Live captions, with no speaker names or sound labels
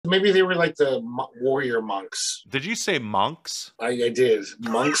maybe they were like the warrior monks. Did you say monks? I did.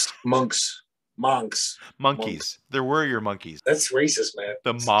 Monks. Monkeys. They're warrior monkeys. That's racist, man.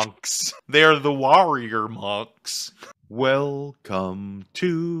 The monks. They are the warrior monks. Welcome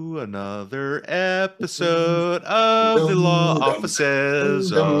to another episode of the Law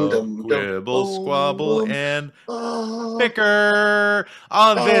Offices of Quibble, Squabble, and Bicker.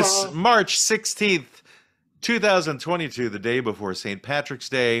 On this March 16th, 2022, the day before St. Patrick's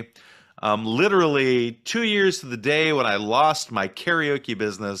Day, literally 2 years to the day when I lost my karaoke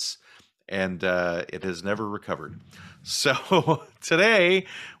business, and it has never recovered. So today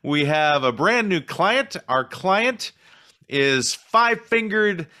we have a brand new client. Our client is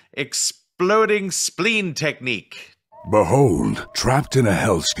five-fingered exploding spleen technique. Behold, trapped in a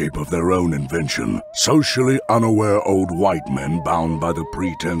hellscape of their own invention, socially unaware old white men bound by the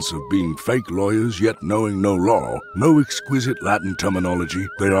pretense of being fake lawyers yet knowing no law, no exquisite Latin terminology,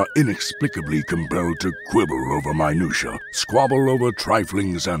 they are inexplicably compelled to quibble over minutia, squabble over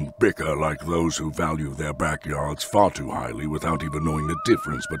triflings, and bicker like those who value their backyards far too highly without even knowing the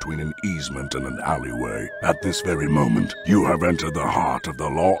difference between an easement and an alleyway. At this very moment, you have entered the heart of the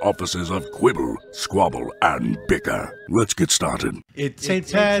law offices of Quibble, Squabble, and Bicker. Let's get started. It's St.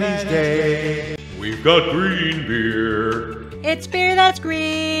 Patty's Day. We've got green beer. It's beer that's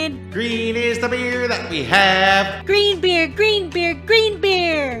green. Green is the beer that we have. Green beer, green beer, green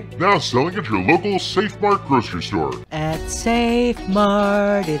beer. Now selling at your local Safe Mart grocery store. At Safe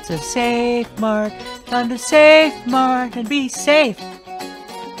Mart, it's a Safe Mart. Come to Safe Mart and be safe.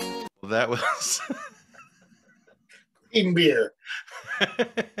 Well, that was Green beer.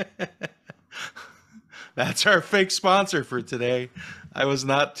 That's our fake sponsor for today. I was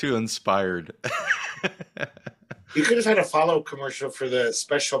not too inspired. You could have had a follow-up commercial for the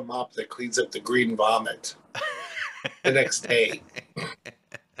special mop that cleans up the green vomit the next day.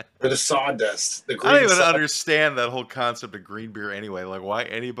 For the sawdust. The green I don't even sawdust. understand that whole concept of green beer anyway. Like, why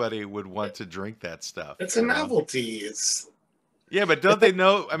anybody would want to drink that stuff. It's a novelty. It's Yeah, but don't they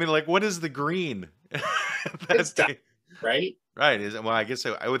know? I mean, like, what is the green? it's dye, right? Right. Well, I guess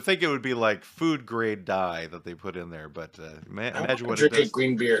I would think it would be like food grade dye that they put in there, but imagine what it Drinking does.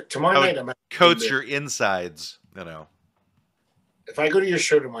 green beer tomorrow night. I'm Coats your insides, you know. If I go to your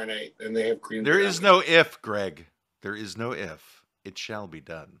show tomorrow night and they have green beer, There is no if, Greg. There is no if. It shall be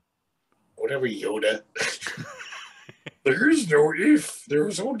done. Whatever, Yoda. There is no if. There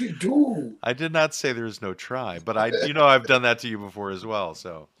is only do. I did not say there is no try, but I've done that to you before as well,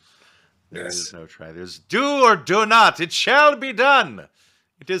 so. There is no try. There's do or do not. It shall be done.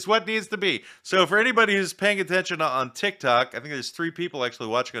 It is what needs to be. So for anybody who's paying attention on TikTok, I think there's 3 people actually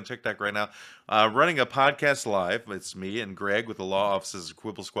watching on TikTok right now, running a podcast live. It's me and Greg with the Law Offices of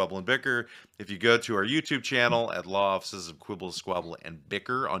Quibble, Squabble, and Bicker. If you go to our YouTube channel at Law Offices of Quibble, Squabble, and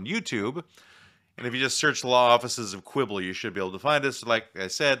Bicker on YouTube, and if you just search Law Offices of Quibble, you should be able to find us. Like I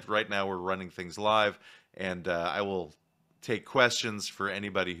said, right now we're running things live, and I will take questions for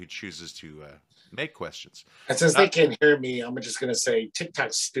anybody who chooses to make questions. And since they can't hear me, I'm just going to say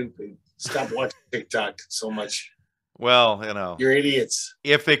TikTok's stupid. Stop watching TikTok so much. Well, you know. You're idiots.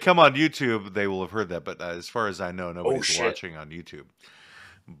 If they come on YouTube, they will have heard that. But as far as I know, nobody's watching on YouTube.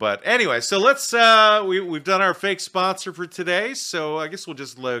 But anyway, so let's, we've done our fake sponsor for today. So I guess we'll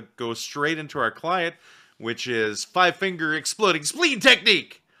just go straight into our client, which is five-finger exploding spleen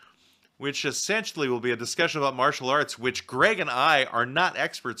technique, which essentially will be a discussion about martial arts, which Greg and I are not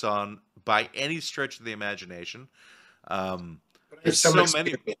experts on by any stretch of the imagination. There's so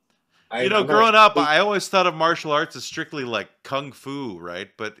many. Growing up, I always thought of martial arts as strictly like kung fu, right?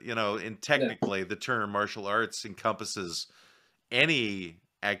 But, technically, the term martial arts encompasses any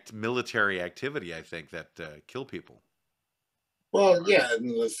military activity, I think, that kill people. Well, yeah, and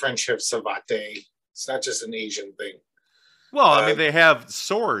the French have savate. It's not just an Asian thing. Well, I mean, they have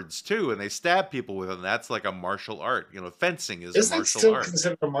swords, too, and they stab people with them. That's like a martial art. Fencing is a martial art. Is that still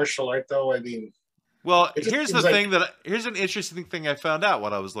considered a martial art, though? I mean... Well, here's an interesting thing I found out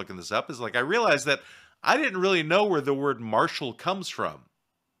when I was looking this up, is like I realized that I didn't really know where the word martial comes from.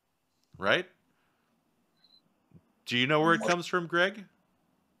 Right? Do you know where it comes from, Greg?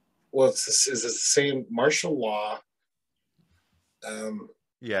 Well, it's the same martial law.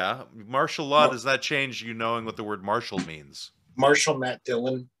 Yeah, martial law does not change you knowing what the word martial means. Marshall Matt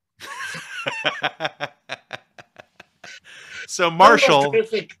Dillon. So martial,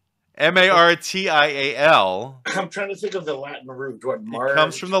 M-A-R-T-I-A-L. I'm trying to think of the Latin root. What It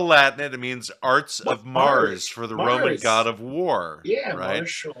comes from the Latin, and it means arts of Mars for the Roman god of war. Yeah, right?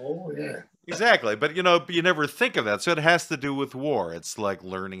 martial, yeah. Exactly, but you never think of that, so it has to do with war. It's like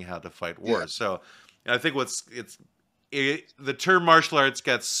learning how to fight war. Yeah. So I think the term martial arts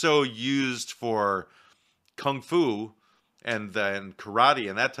got so used for kung fu and karate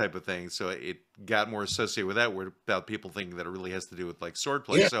and that type of thing, so it got more associated with that, without people thinking that it really has to do with like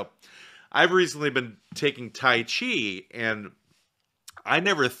swordplay. Yeah. So I've recently been taking Tai Chi, and I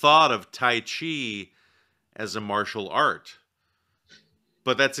never thought of Tai Chi as a martial art.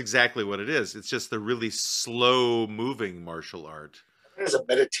 But that's exactly what it is. It's just a really slow-moving martial art. It is a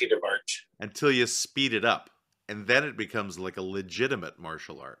meditative art. Until you speed it up. And then it becomes like a legitimate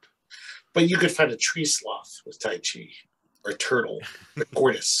martial art. But you could find a tree sloth with Tai Chi. Or a turtle. Or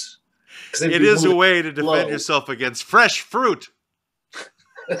tortoise. It is a way to defend yourself against fresh fruit.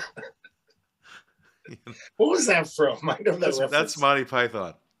 What was that from? I know that reference. That's Monty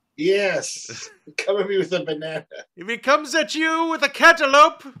Python. Yes. Come at me with a banana. If he comes at you with a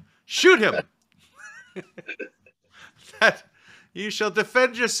cantaloupe, shoot him. That you shall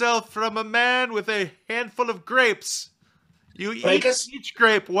defend yourself from a man with a handful of grapes. You eat each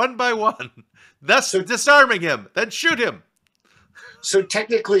grape one by one, thus disarming him. Then shoot him. So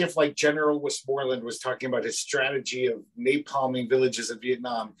technically, if like General Westmoreland was talking about his strategy of napalming villages in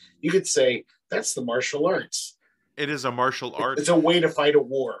Vietnam, you could say that's the martial arts. It is a martial art. It's a way to fight a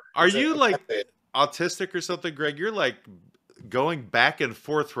war. Are you like autistic or something, Greg? You're like going back and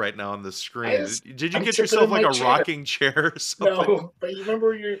forth right now on the screen. Did you get yourself like a rocking chair or something? No, but you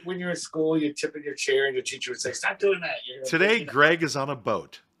remember when you're in school, you tip in your chair and your teacher would say, "Stop doing that." Today, Greg is on a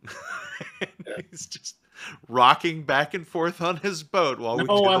boat. He's just rocking back and forth on his boat while we do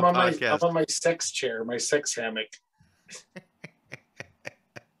the podcast. I'm on my sex chair, my sex hammock.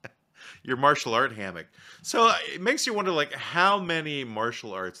 Your martial art hammock. So it makes you wonder, like, how many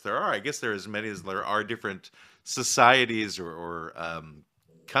martial arts there are. I guess there are as many as there are different societies or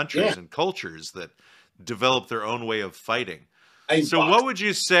countries and cultures that develop their own way of fighting. What would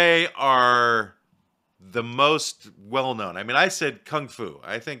you say are the most well-known? I mean, I said Kung Fu.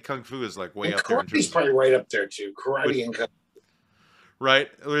 I think Kung Fu is like way up there. Karate's probably right up there too. Karate and Kung Fu. Right.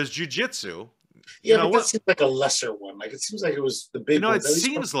 There's Jiu-Jitsu. Yeah, but that seems like a lesser one. Like, it seems like it was the big one. It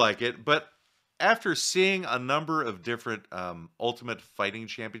seems like it, but after seeing a number of different Ultimate Fighting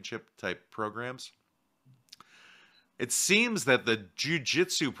Championship type programs, it seems that the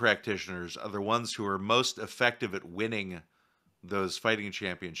jiu-jitsu practitioners are the ones who are most effective at winning those fighting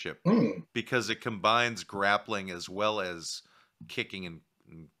championship because it combines grappling as well as kicking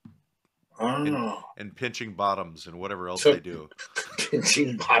and pinching bottoms and whatever else they do.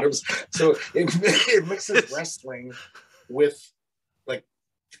 Pinching bottoms. So it mixes wrestling with like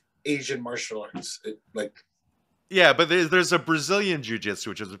Asian martial arts. Yeah, but there's a Brazilian jiu-jitsu,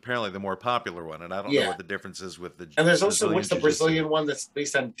 which is apparently the more popular one, and I don't know what the difference is with the. And there's also what's the Brazilian one that's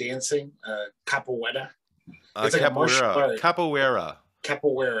based on dancing, capoeira. It's like a martial art. Capoeira.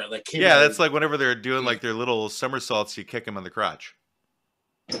 Capoeira, that's like whenever they're doing like their little somersaults, you kick them in the crotch.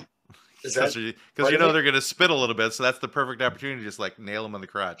 Because you know they're going to spin a little bit, so that's the perfect opportunity to just like nail them in the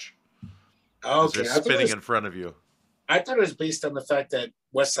crotch. Okay, they're spinning in front of you. I thought it was based on the fact that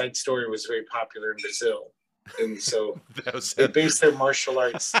West Side Story was very popular in Brazil. And so they based their martial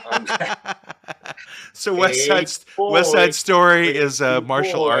arts on that. So West Side Story is a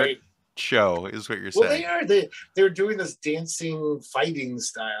martial art show, is what you're saying. Well, they are. They're doing this dancing, fighting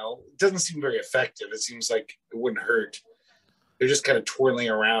style. It doesn't seem very effective. It seems like it wouldn't hurt. They're just kind of twirling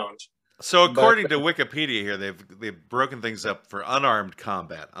around. So according to Wikipedia here, they've broken things up for unarmed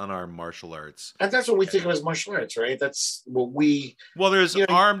combat, unarmed martial arts. And that's what we think of as martial arts, right? That's what we... Well, there's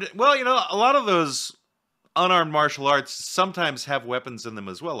armed... Well, a lot of those unarmed martial arts sometimes have weapons in them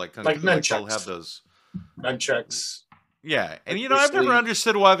as well. Like nunchucks. They'll have those... Nunchucks. Yeah. And, I've never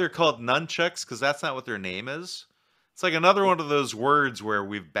understood why they're called nunchucks, because that's not what their name is. It's like another one of those words where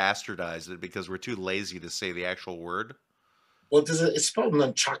we've bastardized it because we're too lazy to say the actual word. Well, it's spelled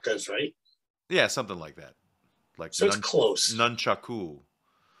nunchakas, right? Yeah, something like that. So it's close. Nunchaku.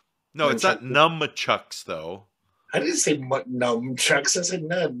 No, it's not numchucks, though. I didn't say numchucks. I said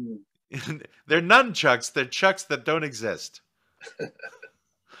none. They're nunchucks. They're chucks that don't exist.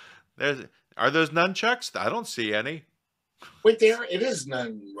 Are those nunchucks? I don't see any. Wait, there. It is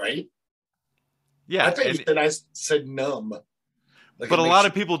none, right? Yeah. I thought I said numb. But a lot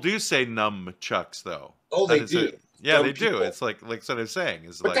of people do say numchucks, though. Oh, they do. Yeah, they do. It's like what I'm saying.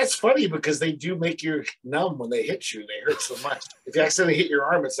 But that's funny because they do make you numb when they hit you. They hurt so much. If you accidentally hit your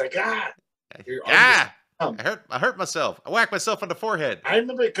arm, it's like, your arm I hurt myself. I whacked myself on the forehead. I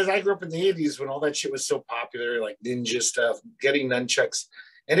remember because I grew up in the 80s when all that shit was so popular, like ninja stuff, getting nunchucks.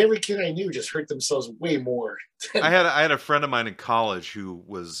 And every kid I knew just hurt themselves way more. I had a friend of mine in college who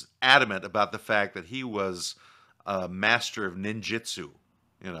was adamant about the fact that he was a master of ninjutsu.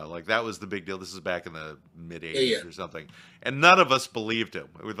 You know, like that was the big deal. This is back in the mid 80s Yeah. or something. And none of us believed him.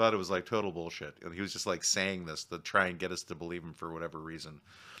 We thought it was like total bullshit. And he was just like saying this to try and get us to believe him for whatever reason.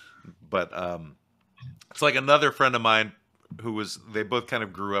 But it's like another friend of mine they both kind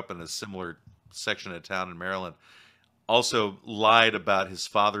of grew up in a similar section of town in Maryland, also lied about his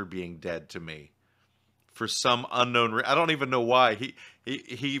father being dead to me for some unknown reason. I don't even know why.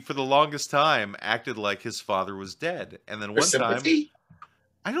 He for the longest time acted like his father was dead. And then one time,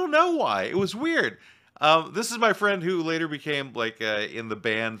 I don't know why. It was weird. This is my friend who later became like in the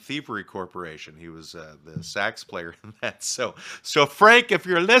band Thievery Corporation. He was the sax player in that. So Frank, if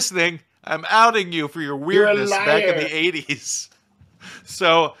you're listening, I'm outing you for your weirdness back in the 80s.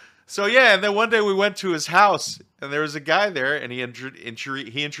 So yeah, and then one day we went to his house, and there was a guy there, and he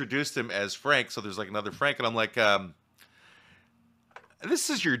introduced him as Frank. So there's like another Frank, and I'm like, this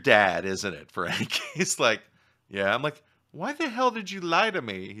is your dad, isn't it, Frank? He's like, yeah. I'm like, why the hell did you lie to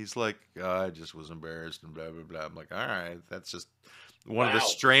me? He's like, I just was embarrassed and blah, blah, blah. I'm like, all right, that's just one of the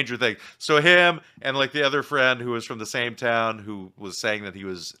stranger things. So him and like the other friend who was from the same town who was saying that he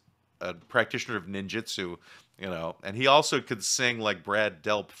was a practitioner of ninjutsu, you know, and he also could sing like Brad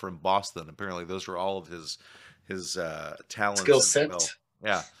Delp from Boston. Apparently those were all of his talents. Skill set. Well.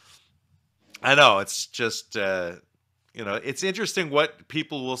 Yeah. I know. It's just, you know, it's interesting what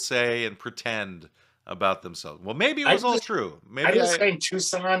people will say and pretend about themselves. Well, maybe it was all true. Maybe I just in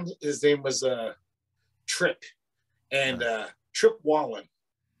Tucson. His name was Trip, and Trip Wallen.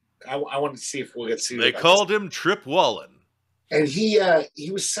 I wanted to see if we'll get to. They called him Trip Wallen, and he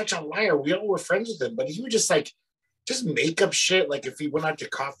was such a liar. We all were friends with him, but he would just make up shit. Like if he went out to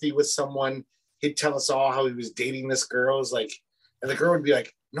coffee with someone, he'd tell us all how he was dating this girl. It was like, and the girl would be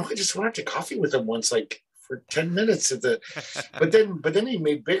like, "No, I just went out to coffee with him once, like for 10 minutes at the." but then he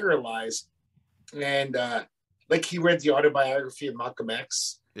made bigger lies. And like he read the autobiography of Malcolm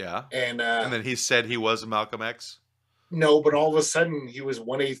X. Yeah. And then he said he was a Malcolm X. No, but all of a sudden he was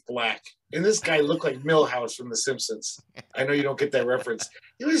 1/8 black. And this guy looked like Milhouse from The Simpsons. I know you don't get that reference.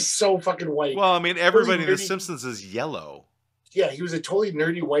 He was so fucking white. Well, I mean, everybody in The Simpsons is yellow. Yeah, he was a totally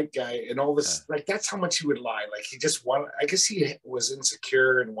nerdy white guy, and all this like that's how much he would lie. Like he just wanted. I guess he was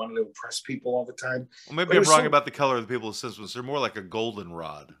insecure and wanted to impress people all the time. Well, maybe I'm wrong about the color of the people in The Simpsons. They're more like a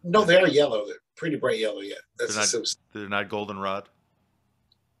goldenrod. No, they are yellow. They're pretty bright yellow. Yeah, that's The Simpsons. They're not goldenrod.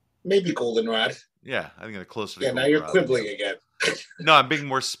 Maybe goldenrod. Yeah, I think they're closer to. Yeah, now you're quibbling again. No, I'm being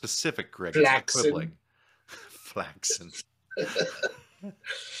more specific, Greg. Flaxen. Quibbling. Flaxen.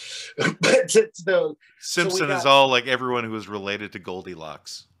 But Simpson is all like everyone who is related to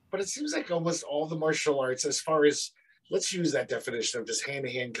Goldilocks. But it seems like almost all the martial arts, as far as let's use that definition of just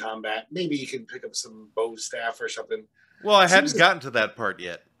hand-to-hand combat. Maybe you can pick up some bow staff or something. Well, I hadn't gotten to that part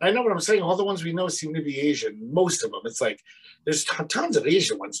yet. I know what I'm saying. All the ones we know seem to be Asian. Most of them. It's like there's tons of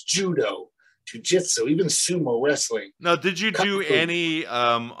Asian ones. Judo, jiu-jitsu, even sumo wrestling. Now, did you do any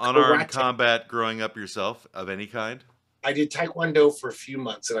unarmed combat growing up yourself of any kind? I did Taekwondo for a few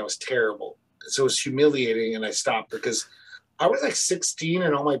months and I was terrible. So it was humiliating and I stopped because I was like 16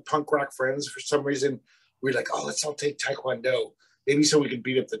 and all my punk rock friends, for some reason, we were like, oh, let's all take Taekwondo. Maybe so we could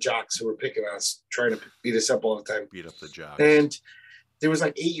beat up the jocks who were picking on us, trying to beat us up all the time. Beat up the jocks. And there was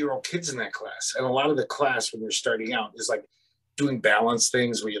like 8-year-old kids in that class. And a lot of the class when you're starting out is like doing balance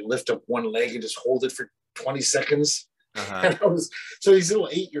things where you lift up one leg and just hold it for 20 seconds. And so these little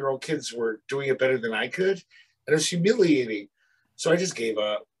 8-year-old kids were doing it better than I could. And it was humiliating. So I just gave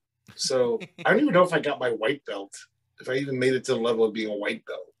up. So I don't even know if I got my white belt, if I even made it to the level of being a white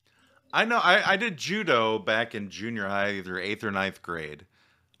belt. I know I did judo back in junior high, either 8th or 9th grade.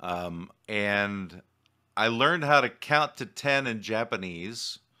 And I learned how to count to 10 in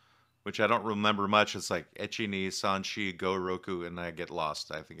Japanese, which I don't remember much. It's like echi ni sanshi go roku, and I get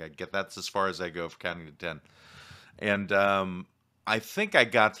lost. I think that's as far as I go for counting to 10. And I think I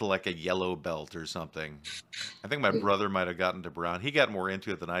got to like a yellow belt or something. I think my brother might have gotten to brown. He got more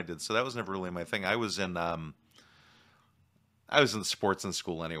into it than I did, so that was never really my thing. I was in sports in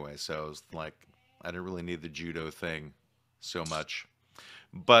school anyway, so it was like I didn't really need the judo thing so much.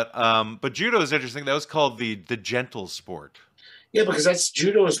 But judo is interesting. That was called the gentle sport. Yeah, because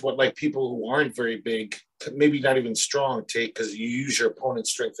judo is what like people who aren't very big, maybe not even strong, take because you use your opponent's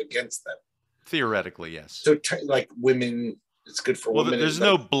strength against them. Theoretically, yes. So like women. It's good for women. There's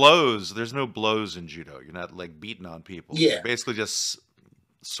no blows. There's no blows in judo. You're not like beating on people. Yeah. You're basically just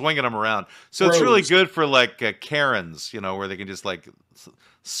swinging them around. So it's really good for like Karens, you know, where they can just like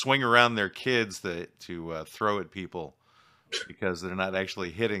swing around their kids to throw at people because they're not actually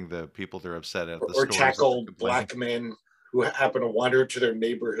hitting the people they're upset at. Or tackle black men who happen to wander to their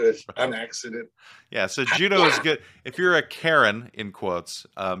neighborhood on accident. Yeah, so judo is good. If you're a Karen, in quotes,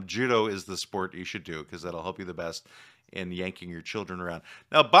 judo is the sport you should do because that'll help you the best in yanking your children around.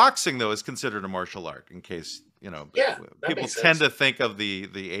 Now, boxing, though, is considered a martial art in case, people tend to think of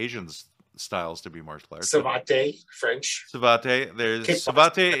the Asians styles to be martial arts. Savate, French. Savate.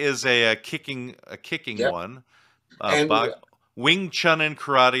 Savate is a kicking one. Wing Chun and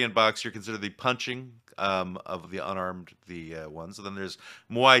karate and box, you're considered the punching of the unarmed ones. And then there's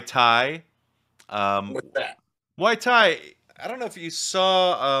Muay Thai. What's that? Muay Thai. I don't know if you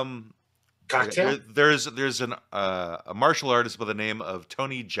saw. Cocktail. There's a martial artist by the name of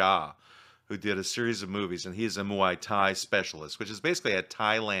Tony Jaa, who did a series of movies, and he's a Muay Thai specialist, which is basically a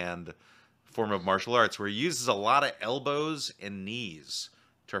Thailand form of martial arts where he uses a lot of elbows and knees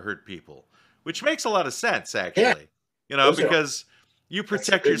to hurt people, which makes a lot of sense, actually. Because you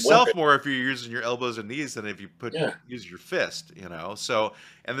protect yourself more if you're using your elbows and knees than if you use your fist, So,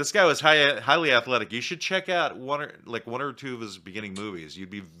 and this guy was highly athletic. You should check out one or two of his beginning movies. You'd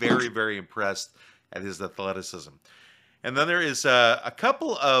be very, very impressed at his athleticism. And then there is a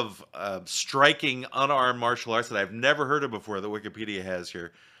couple of striking unarmed martial arts that I've never heard of before that Wikipedia has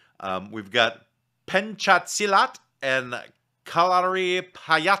here. We've got Penchat Silat and Kalari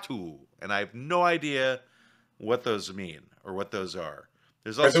Payatu, and I have no idea what those mean or what those are.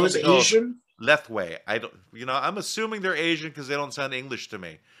 There's also those Asian? Lethway. I'm assuming they're Asian because they don't sound English to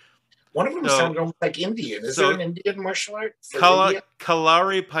me. One of them sounded almost like Indian. Is there an Indian martial art?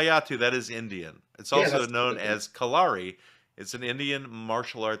 Kalari Payatu, that is Indian. It's also known as Kalari. It's an Indian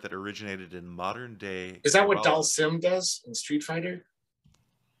martial art that originated in modern day. Is that what Dal Sim does in Street Fighter?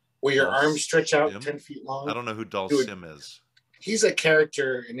 Where your arms stretch out 10 feet long? I don't know who Dal Sim is. He's a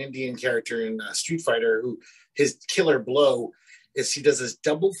character, an Indian character in Street Fighter, who his killer blow is he does this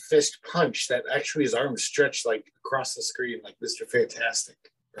double fist punch that actually his arms stretch like across the screen like Mr. Fantastic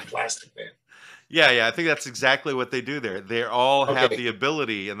or Plastic Man. Yeah, I think that's exactly what they do there. They all have the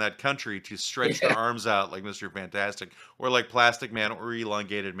ability in that country to stretch their arms out like Mr. Fantastic or like Plastic Man or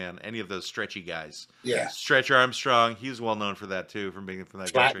Elongated Man, any of those stretchy guys. Yeah. Stretch Armstrong, he's well known for that too, from being from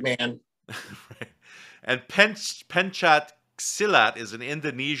that Flat country. Man. Right. And Penchat Silat is an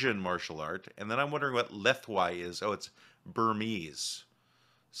Indonesian martial art. And then I'm wondering what Lethwai is. Oh, it's Burmese.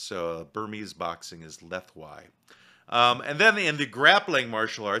 So Burmese boxing is Lethwai. And then in the grappling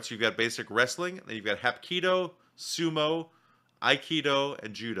martial arts, you've got basic wrestling. Then you've got Hapkido, Sumo, Aikido,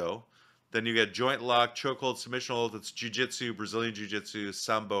 and Judo. Then you got joint lock, chokehold, submission hold. It's Jiu-Jitsu, Brazilian Jiu-Jitsu,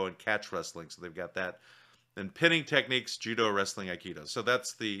 Sambo, and catch wrestling. So they've got that. Then pinning techniques, Judo, wrestling, Aikido. So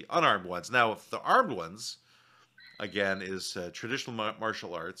that's the unarmed ones. Now, if the armed ones, again, is traditional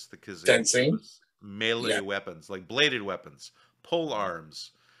martial arts. Because fencing. Melee weapons, like bladed weapons, pole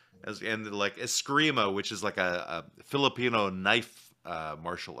arms, and like eskrima, which is like a Filipino knife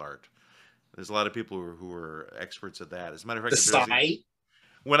martial art. There's a lot of people who are experts at that. As a matter of fact,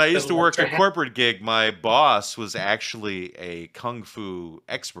 when I used to work a corporate gig, my boss was actually a kung fu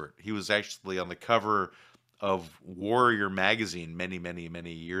expert. He was actually on the cover of Warrior magazine many, many,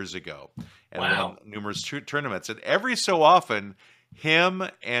 many years ago, and won numerous tournaments. And every so often, him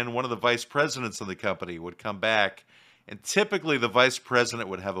and one of the vice presidents of the company would come back, and typically the vice president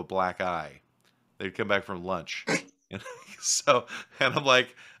would have a black eye. They'd come back from lunch. And I'm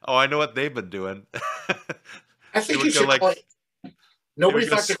like, oh, I know what they've been doing. I think you should call it. Nobody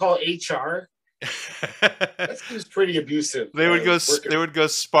thought to call HR. That seems pretty abusive. They would go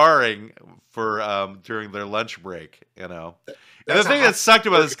sparring for during their lunch break, And the thing that sucked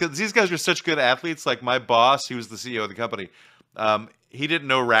about this, because these guys were such good athletes, like my boss, he was the CEO of the company. He didn't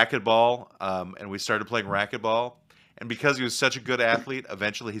know racquetball, and we started playing racquetball. And because he was such a good athlete,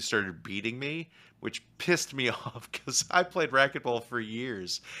 eventually he started beating me, which pissed me off because I played racquetball for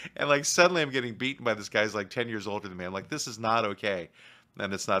years. And like suddenly I'm getting beaten by this guy who's like 10 years older than me. I'm like, this is not okay.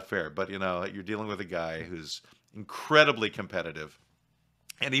 And it's not fair. But, you're dealing with a guy who's incredibly competitive.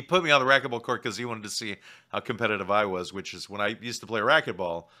 And he put me on the racquetball court because he wanted to see how competitive I was, which is when I used to play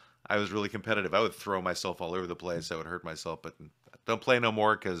racquetball, I was really competitive. I would throw myself all over the place. I would hurt myself, but don't play no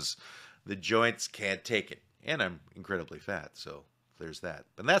more because the joints can't take it. And I'm incredibly fat, so there's that.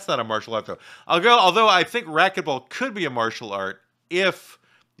 But that's not a martial art, though. Although I think racquetball could be a martial art if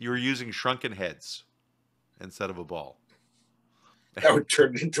you're using shrunken heads instead of a ball. That would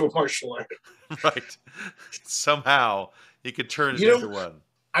turn into a martial art. Right. Somehow you could turn it into one.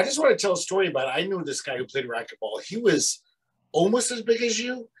 I just want to tell a story about it. I knew this guy who played racquetball. He was almost as big as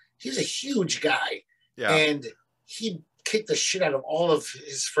you. He was a huge guy. Yeah. And he kicked the shit out of all of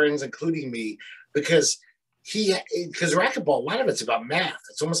his friends, including me, because racquetball, a lot of it's about math.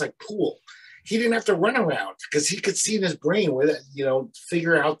 It's almost like pool. he didn't have to run around because he could see in his brain where that,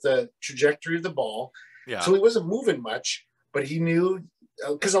 figure out the trajectory of the ball. Yeah. So he wasn't moving much, but he knew,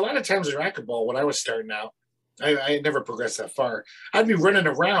 because a lot of times in racquetball, when I was starting out, I had never progressed that far. I'd be running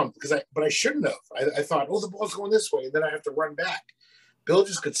around but I shouldn't have. I thought, the ball's going this way, and then I have to run back. Bill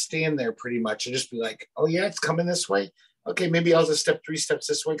just could stand there pretty much and just be like, oh yeah, it's coming this way. Okay, maybe I'll just step 3 steps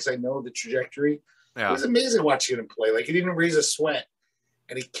this way because I know the trajectory. Yeah. It was amazing watching him play. Like, he didn't raise a sweat,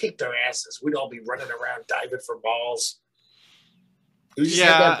 and he kicked our asses. We'd all be running around diving for balls.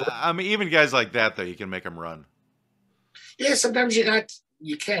 I mean, even guys like that, though, you can make them run. Yeah, sometimes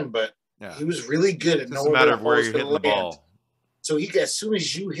you can, but he was really good at knowing a matter of where you're hitting the ball. So as soon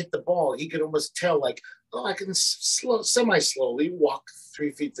as you hit the ball, he could almost tell, like, I can semi-slowly walk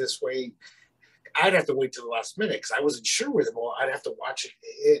 3 feet this way. I'd have to wait till the last minute because I wasn't sure where the ball. I'd have to watch it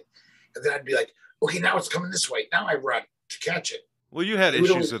hit, and then I'd be like, okay, now it's coming this way. Now I run to catch it. Well, you had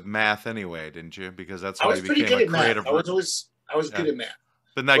issues with math anyway, didn't you? Because that's why you became a creative. I was good at math,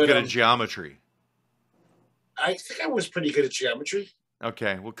 but not good at geometry. I think I was pretty good at geometry.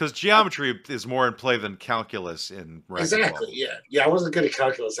 Okay, well, because geometry is more in play than calculus in racquetball. Exactly. Yeah. I wasn't good at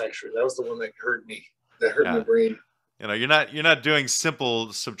calculus actually. That was the one that hurt me. That hurt my brain. You're not doing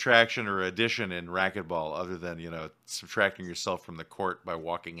simple subtraction or addition in racquetball, other than subtracting yourself from the court by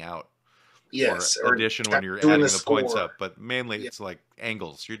walking out. Yes, or addition when you're adding the points up. But mainly it's like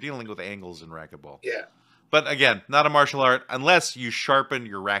angles. You're dealing with angles in racquetball. Yeah. But again, not a martial art unless you sharpen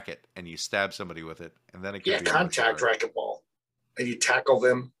your racket and you stab somebody with it, and then it can be contact racquetball, and you tackle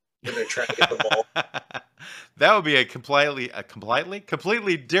them when they're trying to get the ball. That would be a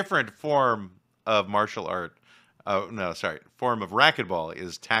completely different form of martial art. Form of racquetball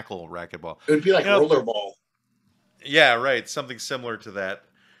is tackle racquetball. It would be like rollerball. Yeah, right. Something similar to that.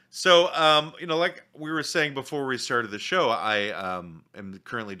 So, like we were saying before we started the show, I am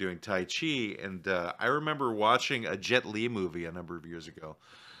currently doing Tai Chi, and I remember watching a Jet Li movie a number of years ago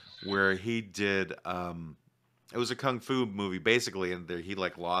where he did, it was a Kung Fu movie basically, and he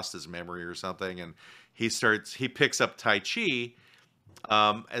like lost his memory or something, and he picks up Tai Chi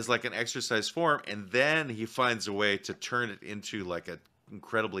as like an exercise form, and then he finds a way to turn it into like an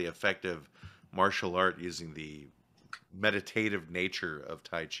incredibly effective martial art using the meditative nature of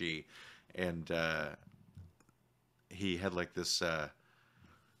Tai Chi. And he had like this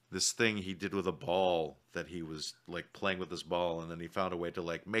thing he did with a ball that he was like playing with this ball, and then he found a way to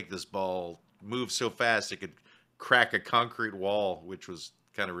like make this ball move so fast it could crack a concrete wall, which was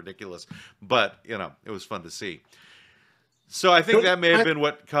kind of ridiculous, but it was fun to see. So I think that may have been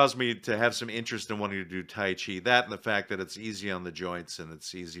what caused me to have some interest in wanting to do Tai Chi. That and the fact that it's easy on the joints and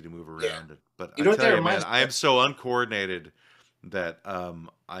it's easy to move around. Yeah. But I tell you, man, I am so uncoordinated that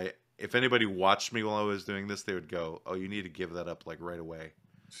if anybody watched me while I was doing this, they would go, "Oh, you need to give that up like right away."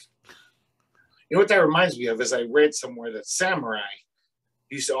 You know what that reminds me of is I read somewhere that samurai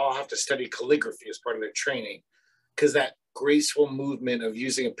used to all have to study calligraphy as part of their training, because that graceful movement of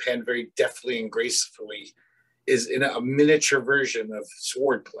using a pen very deftly and gracefully is in a miniature version of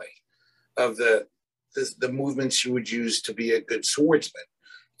sword play, of the movements you would use to be a good swordsman.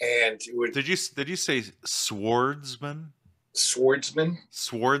 And it would, did you say swordsman? Swordsman.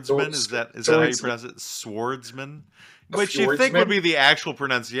 Swordsman, is that how you pronounce it? Swordsman, which you think would be the actual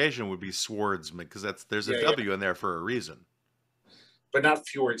pronunciation would be swordsman, because there's a W in there for a reason. But not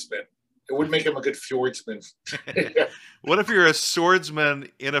fjordsman. It would make him a good fjordsman. What if you're a swordsman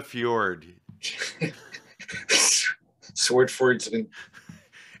in a fjord? Swordsman.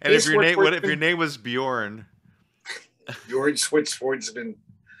 And what if your name was Bjorn? Bjorn Swordsman.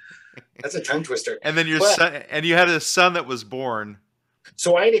 That's a tongue twister. And then you had a son that was born.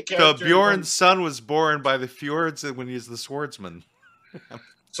 So I had a character. So Bjorn's son was born by the fjords when he's the swordsman.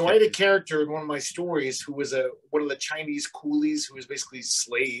 So I had a character in one of my stories who was one of the Chinese coolies who was basically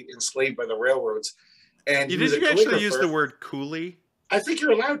enslaved by the railroads. And did you actually use the word coolie? I think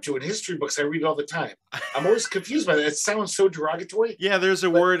you're allowed to. In history books, I read it all the time. I'm always confused by that. It sounds so derogatory. Yeah, there's a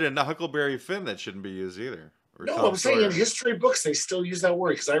word in Huckleberry Finn that shouldn't be used either. No, I'm saying in history books, they still use that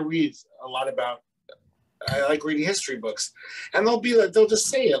word because I read a lot about. I like reading history books, and they'll just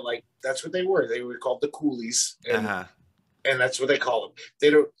say it like that's what they were. They were called the coolies, and that's what they call them. They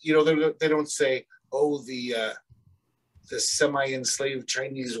don't, they don't say, oh, the semi-enslaved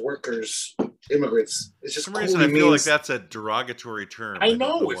Chinese workers, immigrants. It's just for some reason I feel like that's a derogatory term. I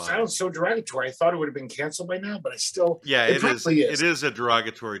know it sounds so derogatory. I thought it would have been canceled by now, but I still it is. It is a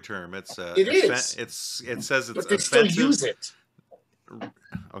derogatory term. It says it's but they still use it.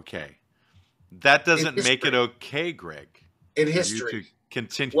 Okay, that doesn't make it okay, Greg. In history,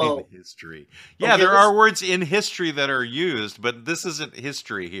 Continuing the history. Yeah, okay, there are words in history that are used, but this isn't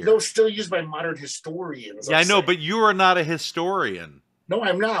history here. No, still used by modern historians. Yeah, I know, but you are not a historian. No,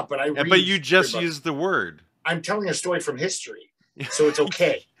 I'm not, but I read. But you just used the word. I'm telling a story from history, so it's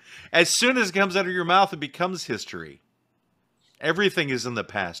okay. As soon as it comes out of your mouth, it becomes history. Everything is in the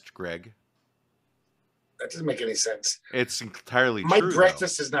past, Greg. That doesn't make any sense. It's entirely My true. My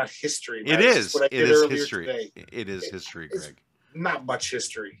breakfast is not history. It is. It is history. Today. It is history, Greg. Not much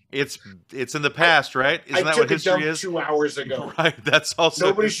history. It's in the past, right? Isn't that what history is? 2 hours ago. Right. That's also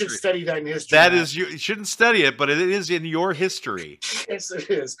nobody history. should study that in history. That is, you shouldn't study it, but it is in your history. Yes, it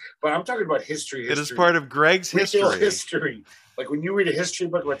is. But I'm talking about history. It is part of Greg's history. Real history. Like when you read a history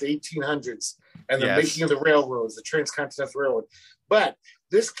book about the 1800s and the making of the railroads, the transcontinental railroad. But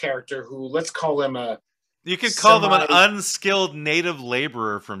this character, who let's call him a, you could call them an unskilled native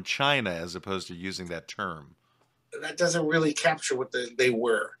laborer from China, as opposed to using that term. That doesn't really capture what they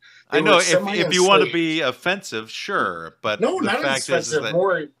were. I know if you want to be offensive, sure, but no, the not fact offensive. Is that,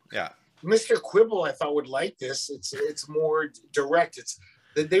 more, yeah. Mr. Quibble, I thought would like this. It's more direct.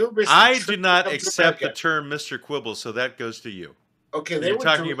 They were basically. I do not accept the term Mr. Quibble, so that goes to you. Okay, you're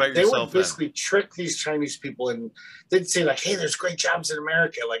talking about yourself. They would basically trick these Chinese people, and they'd say like, "Hey, there's great jobs in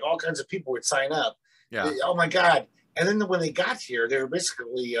America." Like all kinds of people would sign up. Yeah. Oh my God! And then when they got here, they were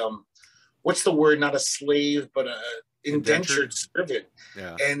basically what's the word? Not a slave, but a indentured servant.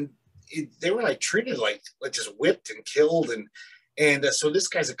 Yeah. And they were like treated like just whipped and killed, and so this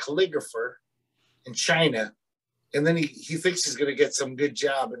guy's a calligrapher in China, and then he thinks he's going to get some good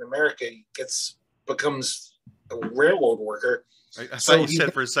job in America. He becomes a railroad worker. I thought you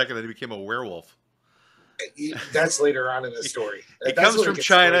said for a second that he became a werewolf. That's later on in the story. He comes from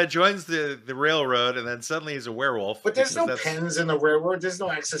China, joins the railroad, and then suddenly he's a werewolf. But there's no pens in the railroad. There's no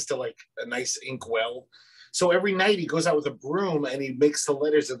access to like a nice inkwell. So every night he goes out with a broom and he makes the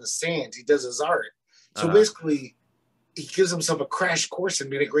letters in the sand. He does his art. So basically, he gives himself a crash course in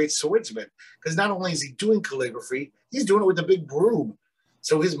being a great swordsman. Because not only is he doing calligraphy, he's doing it with a big broom.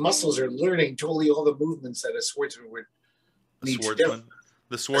 So his muscles are learning totally all the movements that a swordsman would need to do.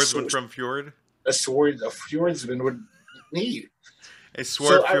 The swordsman from Fjord? A fjordsman would need. A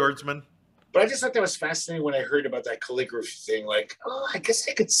fjordsman? But I just thought that was fascinating when I heard about that calligraphy thing. Like, oh, I guess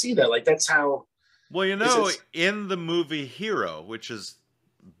I could see that. Like, that's how... Well, you know, in the movie Hero, which is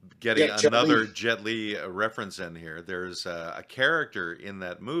getting another Jet Li reference in here, there's a character in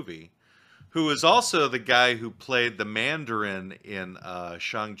that movie who is also the guy who played the Mandarin in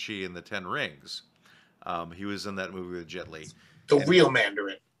Shang-Chi and the Ten Rings. He was in that movie with Jet Li. The real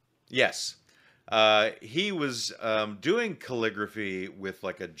Mandarin. Yes. He was doing calligraphy with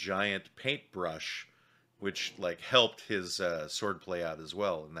like a giant paintbrush, which like helped his swordplay out as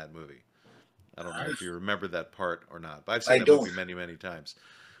well in that movie. I don't know if you remember that part or not, but I've seen that movie many, many times.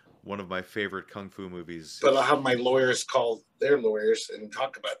 One of my favorite kung fu movies. But I'll have my lawyers call their lawyers and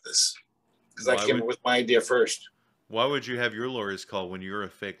talk about this because I came up with my idea first. Why would you have your lawyers call when you're a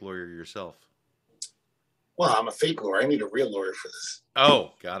fake lawyer yourself? Well, I'm a fake lawyer. I need a real lawyer for this.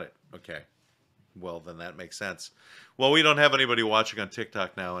 Oh, got it. Okay. Well, then that makes sense. Well, we don't have anybody watching on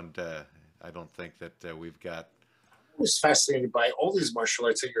TikTok now, and I don't think that we've got... I was fascinated by all these martial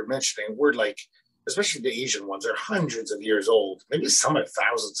arts that you're mentioning. We're like, especially the Asian ones, are hundreds of years old. Maybe some are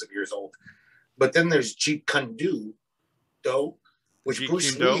thousands of years old. But then there's Jeet Kune Do, which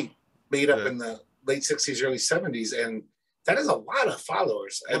Bruce Lee made up in the late 60s, early 70s. And that is a lot of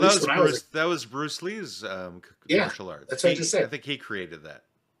followers. Well, that was Bruce Lee's martial arts. That's what I just said. I think he created that.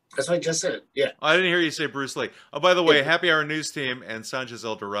 That's what I just said. Yeah. I didn't hear you say Bruce Lee. Oh, by the way, Happy Hour News Team and Sanchez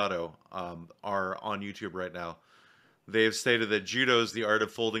El Dorado are on YouTube right now. They have stated that judo is the art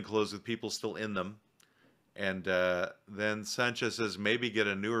of folding clothes with people still in them. And then Sanchez says maybe get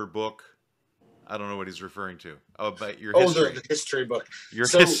a newer book. I don't know what he's referring to. Oh, but your history. Oh, the history book.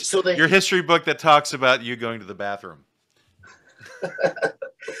 Your history book that talks about you going to the bathroom.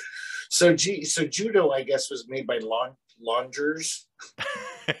 So judo, I guess, was made by laundrers.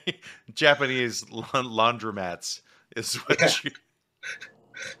 Japanese laundromats is what you...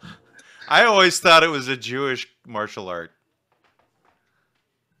 I always thought it was a Jewish martial art.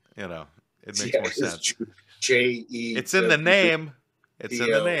 You know, it makes more sense. J-E. It's in the name. It's in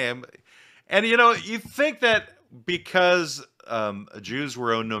the name. And, you know, you think that because Jews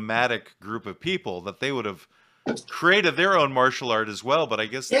were a nomadic group of people, that they would have created their own martial art as well. But I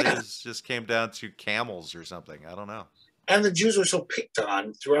guess this just came down to camels or something. I don't know. And the Jews were so picked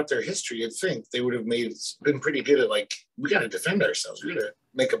on throughout their history, you'd think they would have been pretty good at, like, we got to defend ourselves. We got to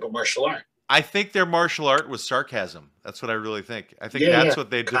make up a martial art. I think their martial art was sarcasm. That's what I really think. I think that's what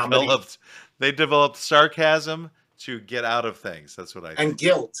they developed. They developed sarcasm, to get out of things. That's what I think. And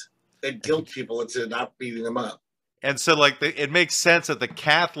guilt. They guilt people into not beating them up. And so, like, it makes sense that the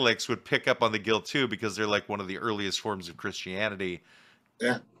Catholics would pick up on the guilt too, because they're like one of the earliest forms of Christianity,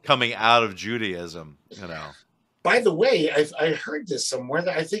 coming out of Judaism. You know. By the way, I heard this somewhere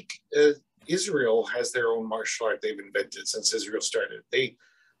that I think Israel has their own martial art they've invented since Israel started. The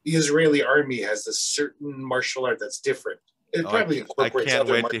Israeli army has a certain martial art that's different. It probably incorporates. I can't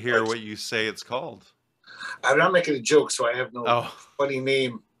wait to hear what you say it's called. I'm not making a joke, so I have no funny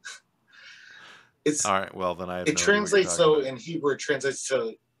name. It's all right. Well, then it translates in Hebrew. It translates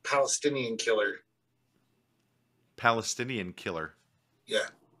to Palestinian killer. Palestinian killer. Yeah,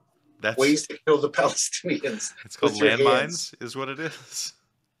 that's ways to kill the Palestinians. It's called landmines, is what it is.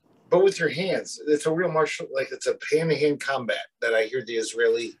 But with your hands, it's a real martial. Like it's a hand-to-hand combat that I hear the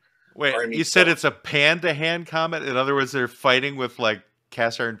Israeli. Wait, army you said it's a pan-to-hand combat? In other words, they're fighting with like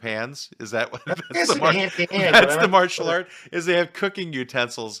cast iron pans? Is that what that's the martial art? Is they have cooking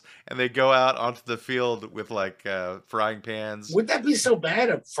utensils and they go out onto the field with like frying pans? Would that be so bad?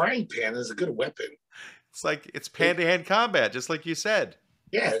 A frying pan is a good weapon. It's like it's hand-to-hand combat, just like you said.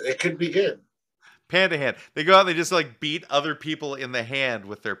 Yeah, it could be good. Pan-to-hand. They go out and they just like beat other people in the hand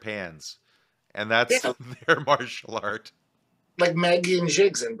with their pans. And that's their martial art. Like Maggie and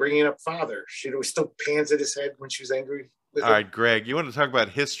Jigs and bringing up father. She was still pans at his head when she was angry. All right, Greg, you want to talk about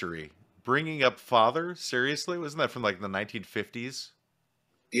history. Bringing up father? Seriously? Wasn't that from like the 1950s?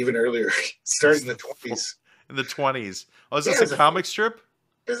 Even earlier. Started in the 20s. In the 20s. Oh, is this a comic strip?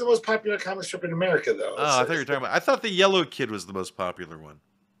 It's the most popular comic strip in America, though. Oh, I thought you were talking about... I thought the Yellow Kid was the most popular one.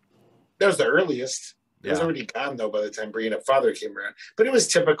 That was the earliest. It was already gone, though, by the time Bringing Up Father came around. But it was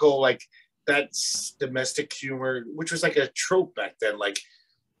typical, like, that's domestic humor, which was like a trope back then. Like,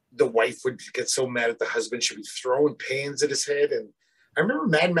 the wife would get so mad at the husband, she'd be throwing pans at his head. And I remember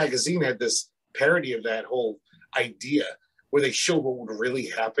Mad Magazine had this parody of that whole idea where they showed what would really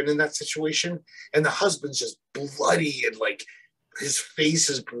happen in that situation. And the husband's just bloody and, like, his face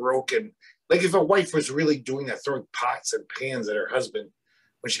is broken. Like, if a wife was really doing that, throwing pots and pans at her husband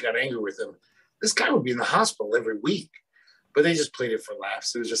when she got angry with him, this guy would be in the hospital every week. But they just played it for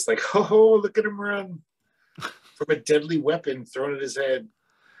laughs. It was just like, oh, look at him run from a deadly weapon thrown at his head.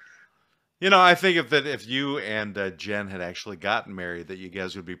 You know, I think if you and Jen had actually gotten married, that you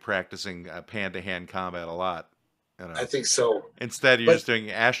guys would be practicing pan-to-hand combat a lot. You know? I think so. Instead, you're just doing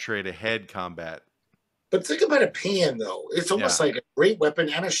ashtray-to-head combat. But think about a pan, though. It's almost like a great weapon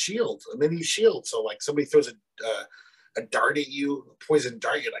and a shield, a mini shield. So, like, somebody throws a dart at you, a poison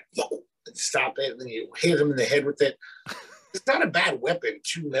dart, you're like, whoa, and stop it, and then you hit them in the head with it. It's not a bad weapon.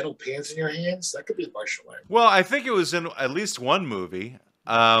 2 metal pans in your hands, that could be a martial art. Well, I think it was in at least one movie.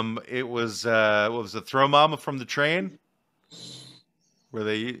 It was what was it, Throw Mama from the Train, where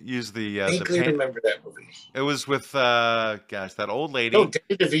they used the. I vaguely remember that movie. It was with that old lady. Oh,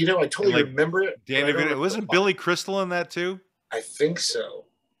 Danny DeVito. I totally remember it. Danny DeVito. Wasn't Billy Crystal in that too? I think so.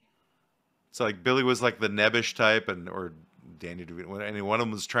 So like Billy was like the nebbish type, or Danny DeVito. And one of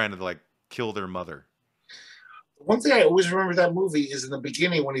them was trying to like kill their mother. One thing I always remember that movie is in the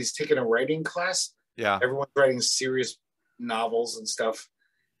beginning when he's taking a writing class. Yeah, everyone's writing serious novels and stuff,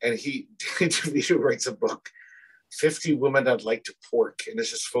 and Danny DeVito writes a book, 50 Women I'd Like to Pork, and it's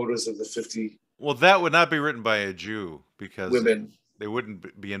just photos of the 50. Well, that would not be written by a Jew because women. They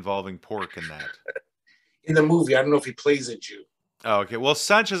wouldn't be involving pork in that. In the movie, I don't know if he plays a Jew. Oh, okay. Well,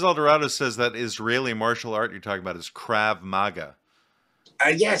 Sanchez Alvarado says that Israeli martial art you're talking about is Krav Maga.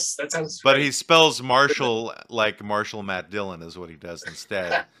 Yes, that sounds. But he spells Marshall like Marshall Matt Dillon is what he does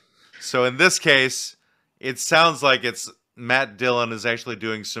instead. So in this case, it sounds like it's Matt Dillon is actually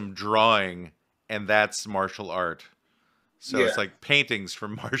doing some drawing, and that's martial art. So it's like paintings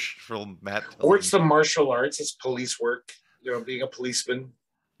from Matt Dillon. Or it's the martial arts. It's police work. You know, being a policeman.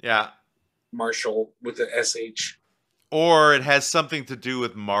 Yeah. Marshall with the SH. Or it has something to do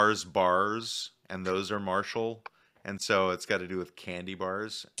with Mars bars, and those are martial. And so it's got to do with candy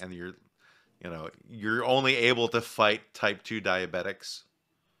bars, and you're only able to fight type 2 diabetics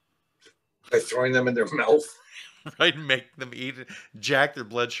by throwing them in their mouth, right? Make them eat it, jack their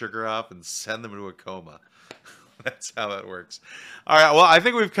blood sugar off, and send them into a coma. That's how that works. All right. Well, I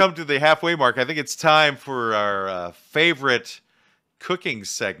think we've come to the halfway mark. I think it's time for our favorite cooking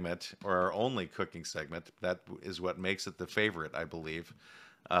segment, or our only cooking segment. That is what makes it the favorite, I believe.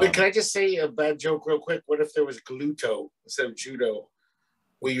 Wait, can I just say a bad joke real quick? What if there was gluto instead of judo,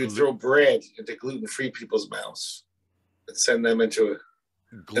 where you would throw bread into gluten-free people's mouths and send them into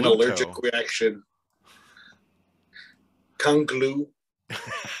an allergic reaction? Kung glue.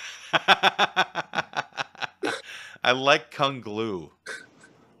 I like Kung glue.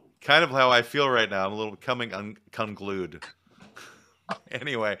 kind of how I feel right now. I'm a little becoming unglued.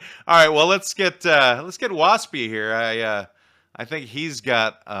 Anyway, all right. Well, let's get Waspy here. I think he's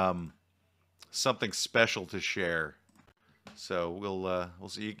got something special to share. So we'll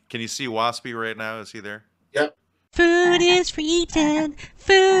see. Can you see Waspy right now? Is he there? Yep. Food is for eating.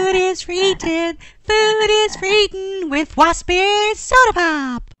 Food is for eating. Food is for eating with Waspy Soda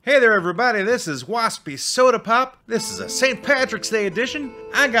Pop. Hey there, everybody. This is Waspy Soda Pop. This is a St. Patrick's Day edition.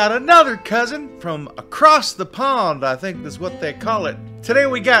 I got another cousin from across the pond, I think is what they call it. Today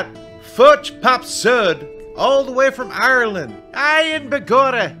we got Fudge Pop Sud, all the way from Ireland. Aye, in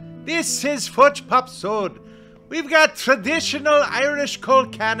Bigorra. This is Fudge Pop Sud. We've got traditional Irish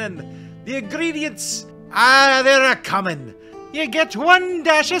cold cannon. The ingredients, they're a-common. You get 1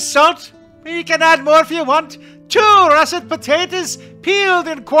 dash of salt. You can add more if you want. 2 russet potatoes, peeled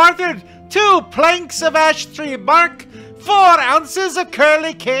and quartered. 2 planks of ash tree bark. 4 ounces of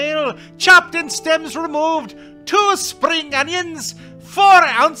curly kale, chopped and stems removed. 2 spring onions. 4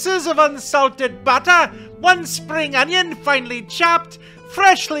 ounces of unsalted butter. 1 spring onion, finely chopped.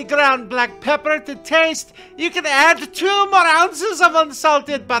 Freshly ground black pepper to taste. You can add 2 more ounces of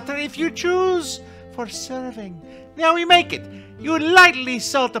unsalted butter if you choose for serving. Now we make it. You lightly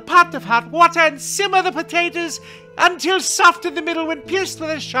salt a pot of hot water and simmer the potatoes until soft in the middle when pierced with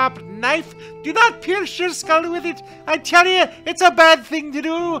a sharp knife. Do not pierce your skull with it. I tell you, it's a bad thing to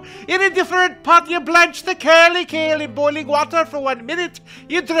do. In a different pot, you blanch the curly kale in boiling water for 1 minute.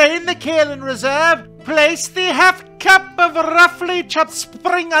 You drain the kale in reserve. Place the half cup of roughly chopped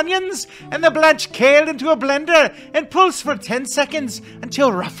spring onions and the blanched kale into a blender and pulse for 10 seconds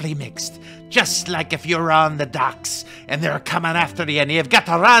until roughly mixed. Just like if you're on the docks and they're coming after you and you've got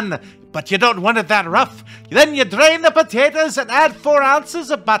to run, but you don't want it that rough. Then you drain the potatoes and add 4 ounces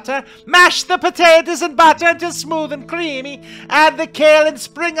of butter. Mash the potatoes and butter until smooth and creamy. Add the kale and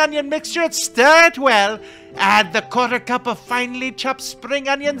spring onion mixture and stir it well. Add the 1/4 cup of finely chopped spring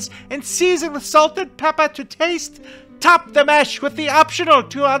onions and season with salted pepper to taste. Top the mash with the optional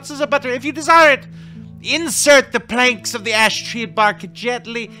 2 ounces of butter if you desire it. Insert the planks of the ash tree bark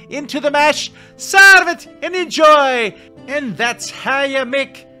gently into the mash. Serve it and enjoy. And that's how you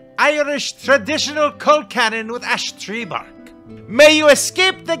make Irish traditional cold cannon with ash tree bark. May you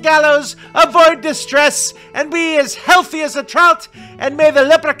escape the gallows, avoid distress, and be as healthy as a trout. And may the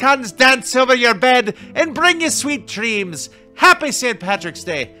leprechauns dance over your bed and bring you sweet dreams. Happy St. Patrick's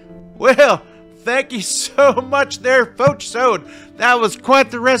Day. Well, thank you so much there, folks. So that was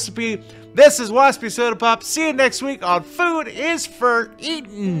quite the recipe. This is Waspy Soda Pop. See you next week on Food is for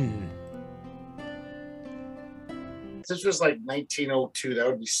Eating. If this was like 1902, that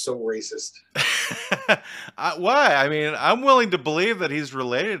would be so racist. Why? I mean, I'm willing to believe that he's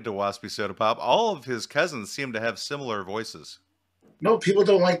related to Waspy Soda Pop. All of his cousins seem to have similar voices. No, people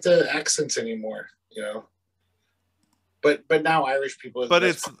don't like the accents anymore, you know. But now Irish people. But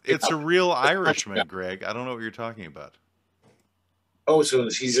it's a real Irishman, Greg. I don't know what you're talking about. Oh, so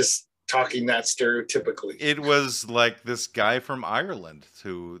he's just talking that stereotypically. It was like this guy from Ireland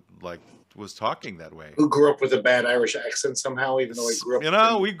who was talking that way. Who grew up with a bad Irish accent somehow, even though he grew up. You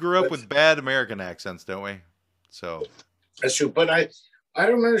know, we grew up with bad American accents, don't we? So that's true. But I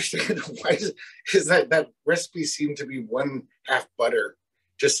don't understand why is that recipe seemed to be 1/2 butter,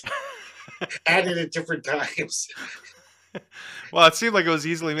 just added at different times. Well, it seemed like it was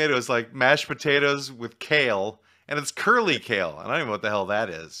easily made. It was like mashed potatoes with kale, and it's curly kale. I don't even know what the hell that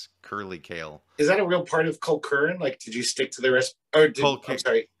is. Curly kale. Is that a real part of Colquhoun? Like, did you stick to the recipe? I'm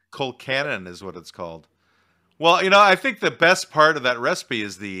sorry. Colcannon is what it's called. Well, you know, I think the best part of that recipe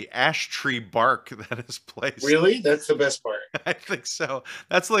is the ash tree bark that is placed. Really? That's the best part. I think so.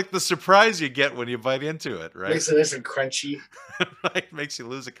 That's like the surprise you get when you bite into it, right? Makes it nice and crunchy. Right? Makes you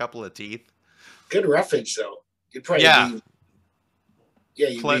lose a couple of teeth. Good roughage, though. You'd probably you'd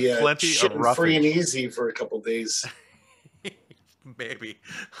be plenty of roughage. Free and easy for a couple days. Maybe.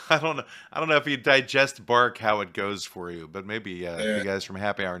 I don't know if you digest bark how it goes for you, but maybe you guys from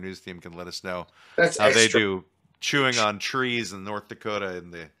Happy Hour News Team can let us know how they do chewing on trees in North Dakota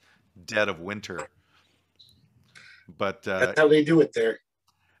in the dead of winter. But that's how they do it there.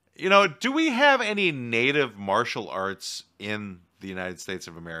 You know, do we have any native martial arts in the United States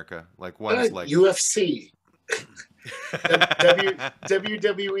of America? Like ones like UFC.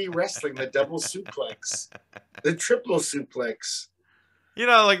 WWE wrestling, the double suplex, the triple suplex. You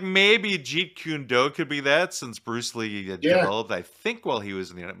know, like maybe Jeet Kune Do could be that since Bruce Lee had developed, I think, while he was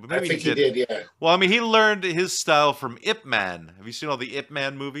in the United States. I think he did, yeah. Well, I mean, he learned his style from Ip Man. Have you seen all the Ip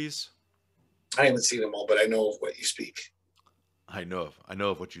Man movies? I haven't seen them all, but I know of what you speak. I know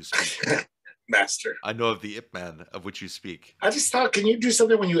of what you speak. master. I know of the Ip Man of which you speak. I just thought, can you do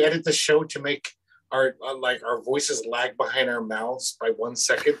something when you edit the show to make our our voices lag behind our mouths by 1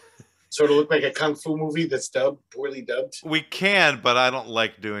 second, so it'll look like a kung fu movie that's poorly dubbed? We can, but I don't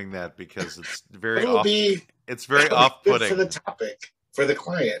like doing that because it's very it's very Good off-putting for the topic, for the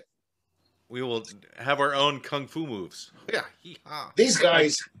client. We will have our own kung fu moves. Yeah, hee-haw. These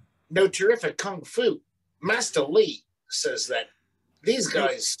guys know terrific kung fu. Master Lee says that these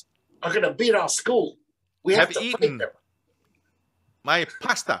guys are going to beat our school. We have to fight them. My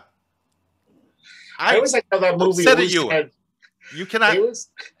pasta. I always like how that movie said always you. had... You cannot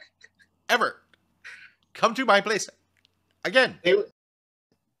ever come to my place again.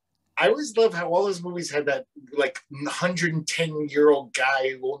 I always love how all those movies had that 110-year-old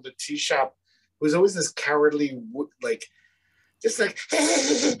guy who owned the tea shop who was always this cowardly, just like,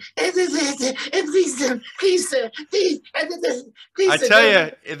 please, I tell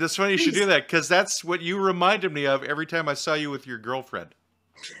you, it's funny you should do that because that's what you reminded me of every time I saw you with your girlfriend.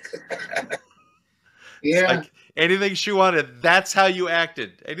 Yeah. Like anything she wanted, that's how you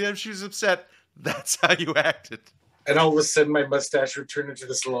acted. Anytime she was upset, that's how you acted. And all of a sudden, my mustache would turn into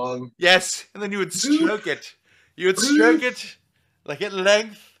this long. Yes, and then you would stroke it. You would stroke it like at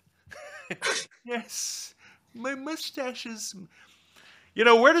length. Yes, my mustache is. You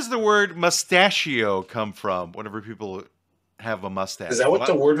know, where does the word mustachio come from? Whenever people have a mustache, is that what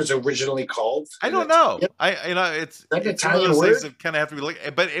the word was originally called? I don't know. It's one of those things that kind of have to be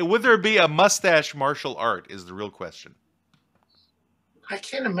like. But would there be a mustache martial art? Is the real question. I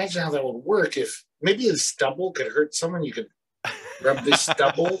can't imagine how that would work. If maybe the stubble could hurt someone, you could rub the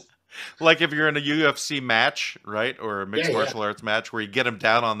stubble. Like if you're in a UFC match, right, or a mixed martial arts match, where you get them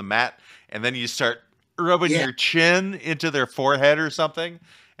down on the mat, and then you start rubbing your chin into their forehead or something,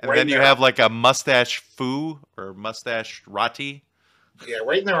 and then you have like a mustache foo or mustache rati. Yeah,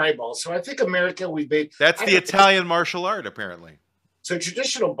 right in their eyeball. So I think America, we made... That's the Italian martial art, apparently. So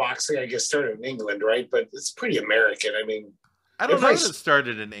traditional boxing, I guess, started in England, right? But it's pretty American. I mean... I don't know if it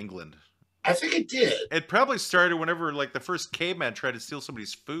started in England. I think it did. It probably started whenever, the first caveman tried to steal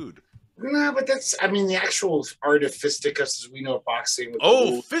somebody's food. No, but that's... I mean, the actual art of fisticuffs, as we know, boxing...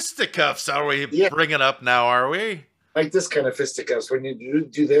 Fisticuffs are we bringing up now, are we? Like this kind of fisticuffs. When you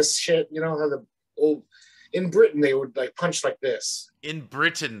do this shit, you know how the old... In Britain, they would, punch like this. In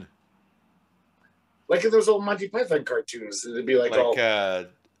Britain. Like in those old Monty Python cartoons. It'd be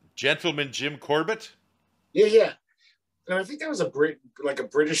Gentleman Jim Corbett? Yeah. And I think that was a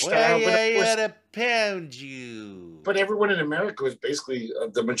British style. Well, I gotta pound you. But everyone in America was basically,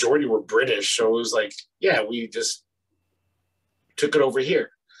 the majority were British. So it was we just took it over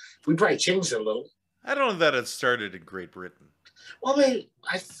here. We probably changed it a little. I don't know that it started in Great Britain. Well,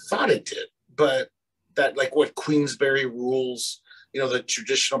 I thought it did. But that, what Queensberry rules, the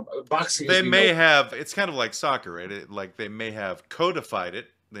traditional boxing. They may have, it's kind of like soccer, right? They may have codified it.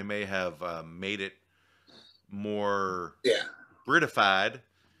 They may have made it more Britified,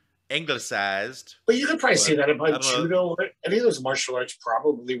 anglicized. But you could probably say that about judo. Any of those martial arts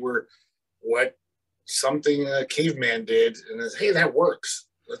probably were what something a caveman did, and hey, that works.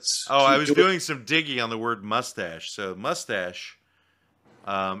 I was doing some digging on the word mustache. So mustache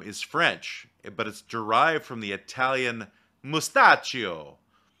is French, but it's derived from the Italian mustachio.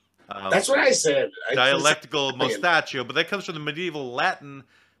 That's what I said. Dialectical mustachio, but that comes from the medieval Latin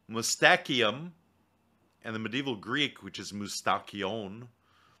mustachium, and the medieval Greek, which is mustachion,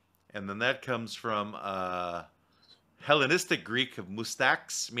 and then that comes from Hellenistic Greek of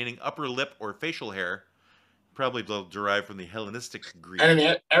mustax, meaning upper lip or facial hair, probably derived from the Hellenistic Greek. And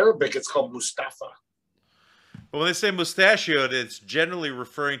in Arabic, it's called Mustafa. But when they say mustachioed, it's generally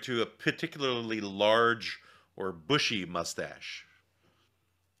referring to a particularly large or bushy mustache.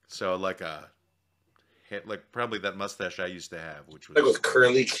 So probably that mustache I used to have, which was with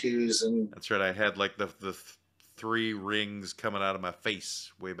curly cues and... That's right. I had the 3 rings coming out of my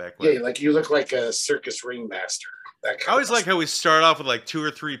face way back when. Yeah, you look like a circus ringmaster. I always like how we start off with 2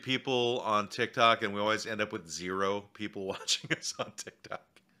 or 3 people on TikTok, and we always end up with 0 people watching us on TikTok.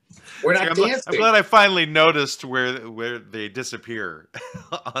 We're not dancing. I'm glad I finally noticed where they disappear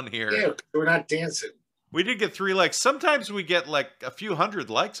on here. Yeah, we're not dancing. We did get 3 likes. Sometimes we get a few hundred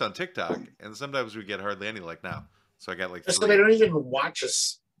likes on TikTok, and sometimes we get hardly any now. So I got 3. So they don't even watch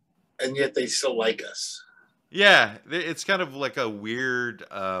us, and yet they still like us. Yeah, it's kind of like a weird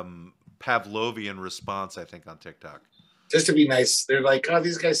Pavlovian response, I think, on TikTok. Just to be nice. They're like, oh,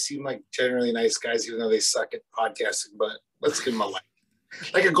 these guys seem like generally nice guys, even though they suck at podcasting, but let's give them a like.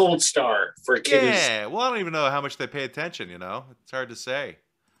 Like a gold star for a kid. Yeah, well, I don't even know how much they pay attention, It's hard to say.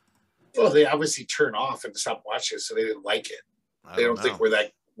 Well, they obviously turn off and stop watching, so they didn't like it. They don't think we're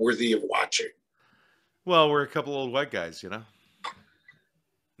that worthy of watching. Well, we're a couple old white guys, you know.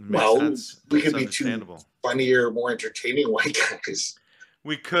 It makes Well, sense. we It's could be two understandable. funnier, more entertaining white guys.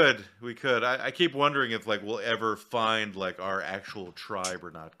 We could. I keep wondering if like we'll ever find like our actual tribe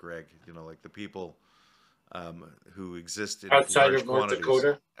or not, Greg. You know, like the people who exist in Outside large of North quantities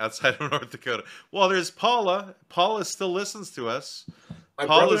Dakota? outside of North Dakota. Well, there's Paula. Paula still listens to us. My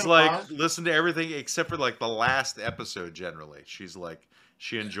Paula's like brother-in-law, listen to everything except for like the last episode. Generally, she's like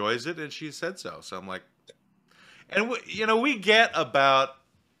she enjoys it and she said so. So I'm like, and you know, we get about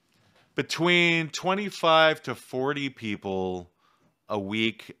between 25 to 40 people a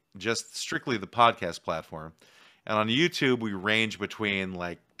week, just strictly the podcast platform. And on YouTube, we range between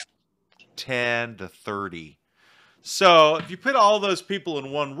like 10 to 30. So if you put all those people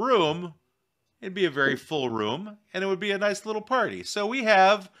in one room, it'd be a very full room and it would be a nice little party. So we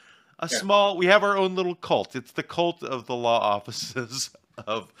have we have our own little cult. It's the cult of the law offices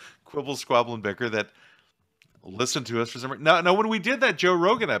of Quibble, Squabble, and Bicker that listen to us for some reason. Now, when we did that Joe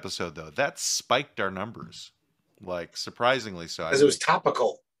Rogan episode, though, that spiked our numbers. Like, surprisingly so. because it was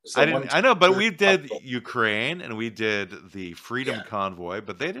topical. I know, but we did Ukraine and we did the Freedom Convoy,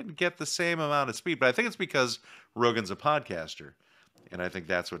 but they didn't get the same amount of speed. But I think it's because Rogan's a podcaster, and I think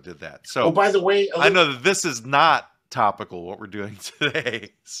that's what did that. So, oh, by the way, I know that this is not topical what we're doing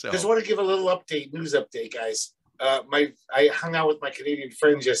today. So, just want to give a little news update, guys. I hung out with my Canadian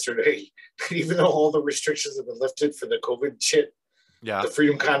friends yesterday. Even though all the restrictions have been lifted for the COVID shit, the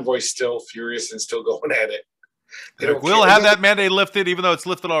Freedom Convoy is still furious and still going at it. We'll have that mandate lifted, even though it's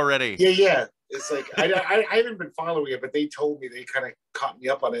lifted already. Yeah. It's like I haven't been following it, but they told me, they kind of caught me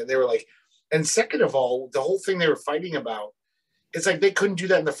up on it. And they were like, and second of all, the whole thing they were fighting about, it's like they couldn't do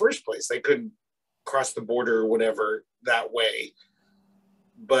that in the first place. They couldn't cross the border or whatever that way.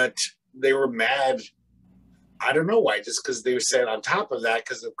 But they were mad. I don't know why, just because they said on top of that,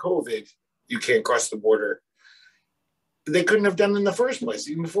 because of COVID, you can't cross the border. They couldn't have done it in the first place,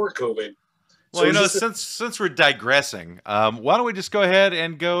 even before COVID. Well, you know, since we're digressing, why don't we just go ahead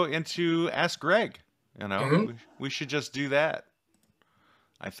and go into Ask Greg? You know, we should just do that.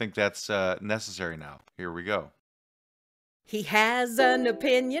 I think that's necessary now. Here we go. He has an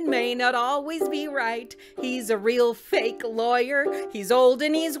opinion, may not always be right. He's a real fake lawyer. He's old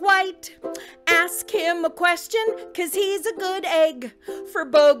and he's white. Ask him a question, 'cause he's a good egg for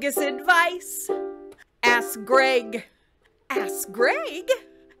bogus advice. Ask Greg. Ask Greg.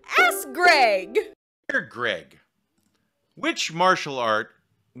 Ask Greg. Dear Greg, which martial art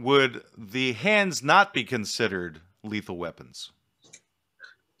would the hands not be considered lethal weapons?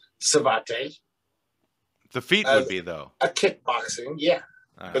 Savate. The feet would be, though. A kickboxing, yeah.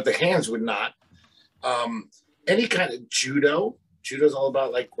 Right. But the hands would not. Any kind of judo. Judo's all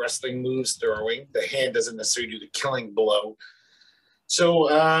about like wrestling moves, throwing. The hand doesn't necessarily do the killing blow. So,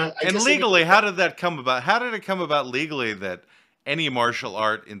 and legally, how did that come about? How did it come about legally that any martial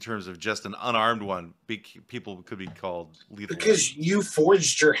art, in terms of just an unarmed one, people could be called lethal? Because you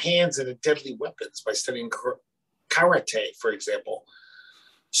forged your hands into deadly weapons by studying karate, for example.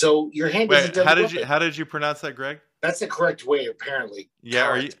 So your hand is a deadly weapon. How did you pronounce that, Greg? That's the correct way, apparently. Yeah,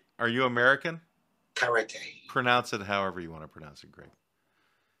 karate. Are you American? Karate. Pronounce it however you want to pronounce it, Greg.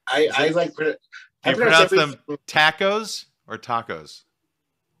 I pronounce them tacos or tacos?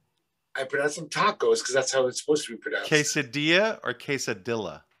 I pronounce them tacos because that's how it's supposed to be pronounced. Quesadilla or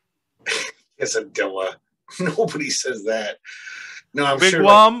quesadilla? Quesadilla. Nobody says that. No, I'm Big sure.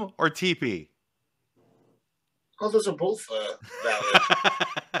 Wigwam or teepee? Oh, those are both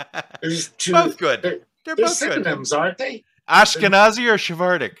valid. There's two. Both good. They're both synonyms, good. Aren't they? Ashkenazi or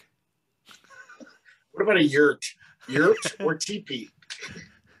Sephardic? What about a yurt? Yurt or teepee?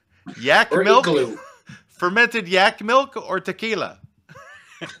 Yak or milk? Igloo? Fermented yak milk or tequila?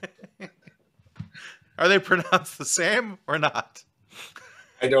 Are they pronounced the same or not?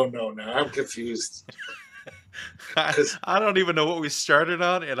 I don't know now. I'm confused. I don't even know what we started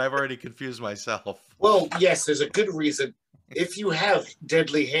on, and I've already confused myself. Well, yes, there's a good reason. If you have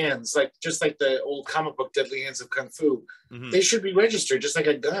deadly hands, just like the old comic book Deadly Hands of Kung Fu, they should be registered just like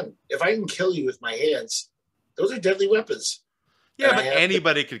a gun. If I can kill you with my hands, those are deadly weapons. Yeah, but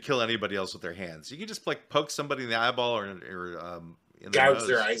anybody could kill anybody else with their hands. You can just like poke somebody in the eyeball or in gouge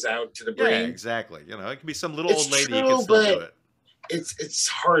their eyes out to the brain. Yeah, exactly. You know, it can be some little old lady. You can still do it. It's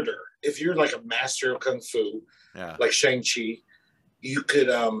harder if you're like a master of kung fu, like Shang-Chi. You could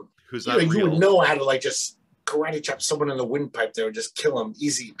you would know how to like just karate chop someone in the windpipe there and just kill them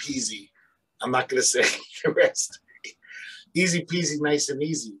easy peasy. I'm not gonna say the rest. Easy peasy, nice and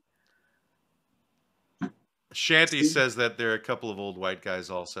easy. Shanty says that there are a couple of old white guys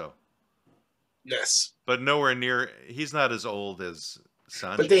also. Yes, but nowhere near. He's not as old as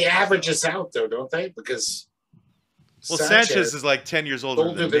Sanchez. But they average us out, though, don't they? Because Sanchez is like 10 years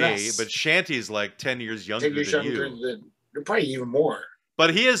older than me, us. but Shanty's like 10 years younger than you. Probably even more.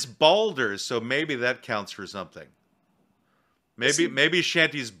 But he is balder, so maybe that counts for something. Maybe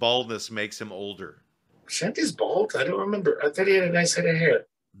Shanty's baldness makes him older. Shanty's bald? I don't remember. I thought he had a nice head of hair.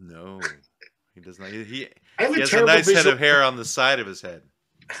 No, he does not. He has a nice head of hair on the side of his head.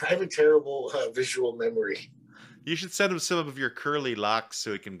 I have a terrible visual memory. You should send him some of your curly locks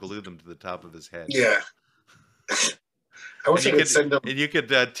so he can glue them to the top of his head. Yeah. I wish I could send him. And you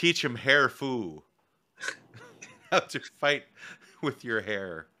could teach him hair foo. How to fight with your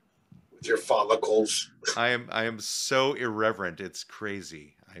hair. With your follicles. I am so irreverent. It's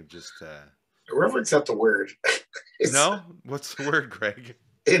crazy. I'm just... Irreverent's not the word. No? What's the word, Greg?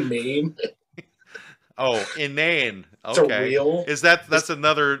 Inane. Oh, inane. Okay. It's that's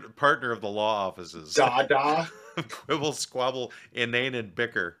another partner of the law offices. Dada. Quibble, Squabble, Inane, and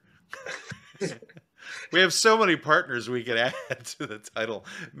Bicker. We have so many partners we could add to the title.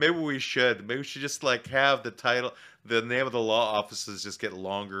 Maybe we should just like have the title, the name of the law offices just get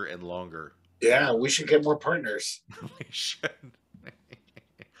longer and longer. Yeah, we should get more partners. We should.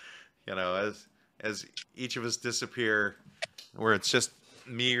 You know, as each of us disappear, where it's just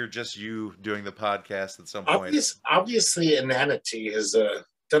me or just you doing the podcast at some point. Obviously, Inanity has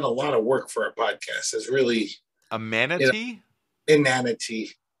done a lot of work for our podcast. It's really a manatee.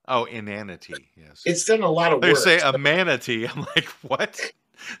 Inanity. Oh, inanity. Yes, it's done a lot of work. They say a manatee. I'm like, what?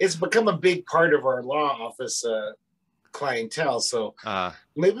 It's become a big part of our law office clientele. So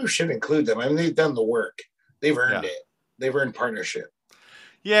maybe we should include them. I mean, they've done the work. They've earned it. They've earned partnership.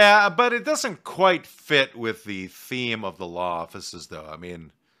 Yeah, but it doesn't quite fit with the theme of the law offices, though. I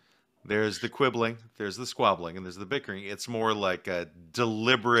mean, there's the quibbling, there's the squabbling, and there's the bickering. It's more like a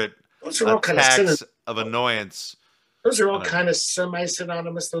deliberate attacks of annoyance. Those are all kind of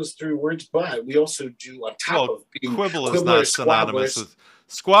semi-synonymous, those three words, but we also do, on top of being quibble is not synonymous with...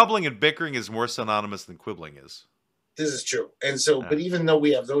 Squabbling and bickering is more synonymous than quibbling is. This is true. And so, but even though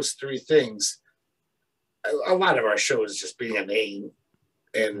we have those three things, a lot of our show is just being inane.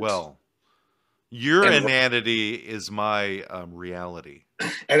 And your inanity is my reality.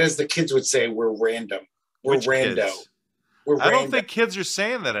 And as the kids would say, we're random. We're rando. I don't think kids are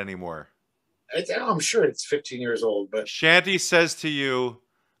saying that anymore. I'm sure it's 15 years old, but Shanty says to you,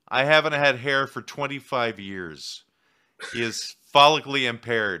 I haven't had hair for 25 years. He is follically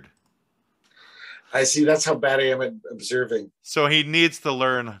impaired. I see. That's how bad I am at observing. So he needs to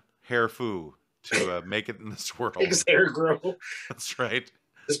learn hair foo to make it in this world. Make his hair grow. That's right.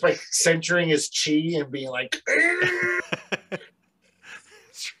 Just by centering his chi and being like...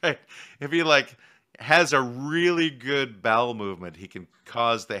 That's right. If he like has a really good bowel movement, he can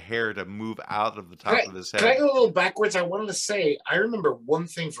cause the hair to move out of the top of his head. Can I go a little backwards? I wanted to say, I remember one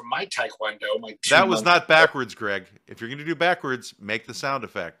thing from my Taekwondo. That was not backwards, Greg. If you're going to do backwards, make the sound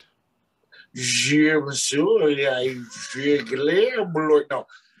effect. No.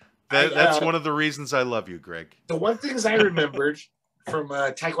 That's one of the reasons I love you, Greg. The one things I remembered from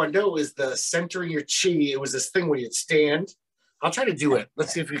Taekwondo is the centering your chi. It was this thing where you'd stand. I'll try to do it.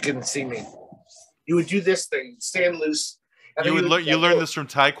 Let's see if you can see me. You would do this thing, stand loose. And you learn this from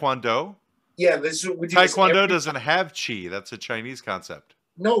Taekwondo? Yeah. Taekwondo doesn't have chi. That's a Chinese concept.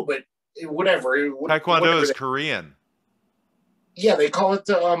 No, but whatever. Taekwondo is Korean. Yeah, they call it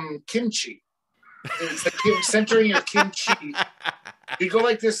the kimchi. It's the centering your kimchi. You go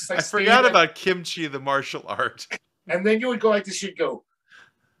like this. Like I forgot about kimchi, the martial art. And then you would go like this. You'd go,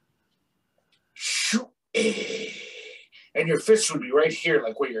 shoot, and your fist would be right here,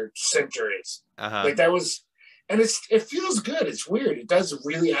 like where your center is. Like that was, and it feels good. It's weird. It does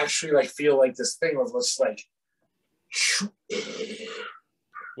really actually like feel like this thing of just like. Shoot.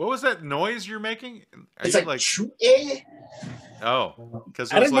 What was that noise you're making? It's like shoot. Oh,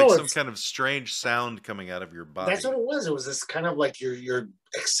 because it was like some kind of strange sound coming out of your body. That's what it was. It was this kind of like you're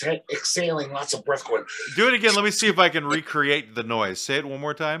exhaling lots of breath going. Do it again. Let me see if I can recreate the noise. Say it one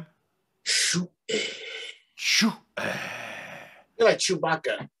more time. Shoo. Shoo. You're like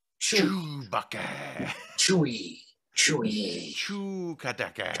Chewbacca. Chewbacca. Chewy.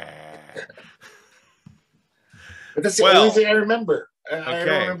 Chewkadaka. But that's the only thing I remember. I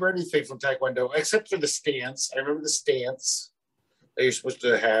don't remember anything from Taekwondo except for the stance. I remember the stance that you're supposed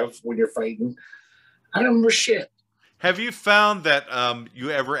to have when you're fighting. I don't remember shit. Have you found that you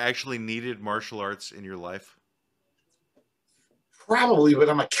ever actually needed martial arts in your life? Probably, but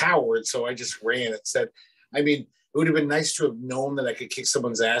I'm a coward, so I just ran instead. I mean, it would have been nice to have known that I could kick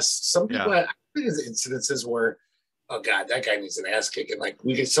someone's ass. Some people have incidences where, oh God, that guy needs an ass kicking. Like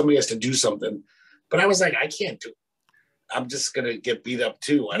somebody has to do something. But I was like, I can't do it. I'm just gonna get beat up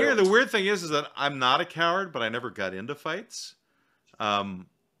too. Here, the weird thing is that I'm not a coward, but I never got into fights.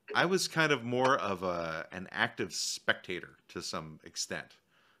 I was kind of more of an active spectator to some extent.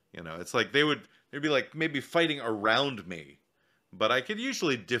 You know, it's like they'd be like maybe fighting around me, but I could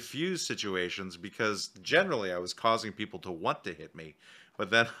usually diffuse situations because generally I was causing people to want to hit me, but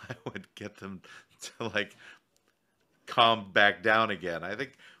then I would get them to like calm back down again. I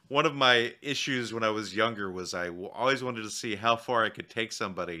think one of my issues when I was younger was I always wanted to see how far I could take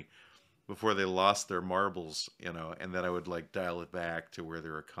somebody before they lost their marbles, you know, and then I would like dial it back to where they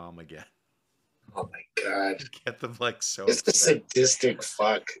were calm again. Oh my God. Get them like so It's a sadistic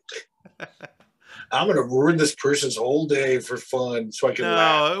fuck. I'm gonna ruin this person's whole day for fun so I can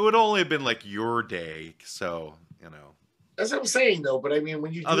laugh. No, it would only have been like your day, so you know. That's what I'm saying though, but I mean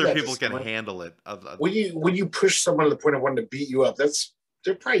when you do other that people can handle it. When you push someone to the point of wanting to beat you up,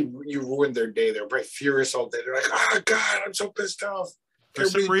 they're probably you ruined their day. They're probably furious all day. They're like, oh God, I'm so pissed off. For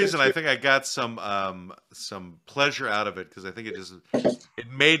some reason, I think I got some pleasure out of it because I think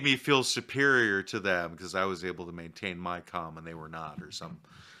it made me feel superior to them because I was able to maintain my calm and they were not, or some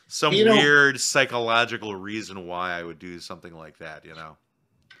weird psychological reason why I would do something like that, you know.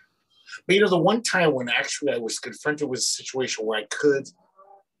 But you know, the one time when actually I was confronted with a situation where I could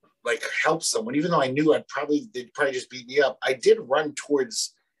like help someone, even though I knew they'd probably just beat me up, I did run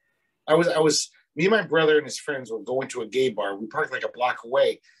towards. Me and my brother and his friends were going to a gay bar. We parked like a block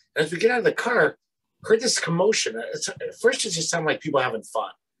away. And as we get out of the car, heard this commotion. At first, it just sounded like people having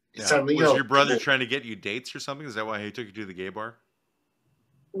fun. Yeah. Was your brother trying to get you dates or something? Is that why he took you to the gay bar?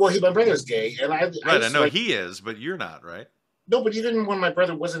 Well, my brother's gay. And I know he is, but you're not, right? No, but even when my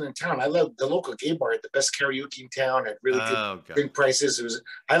brother wasn't in town, I loved the local gay bar, had the best karaoke in town, had really good drink prices.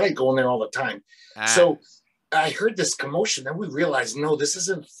 I like going there all the time. So I heard this commotion, then we realized, no, this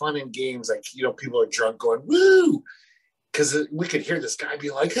isn't fun and games. Like, you know, people are drunk going, woo! Because we could hear this guy be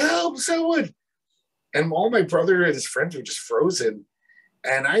like, help someone. And all my brother and his friends were just frozen.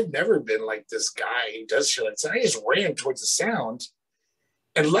 And I've never been like this guy who does shit like that. I just ran towards the sound.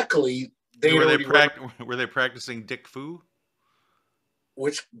 And luckily, were they practicing Dick Foo?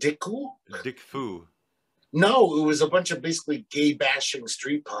 Which Dick Foo? Dick Foo. No, it was a bunch of basically gay bashing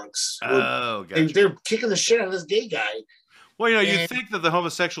street punks. Oh, gotcha. They're kicking the shit out of this gay guy. Well, you know, you'd think that the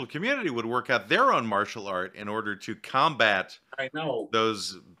homosexual community would work out their own martial art in order to combat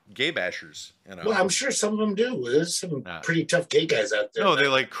those gay bashers. You know? Well, I'm sure some of them do. There's some pretty tough gay guys out there. No, they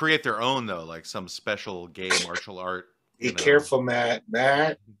like create their own, though, like some special gay martial art. Be careful, Matt.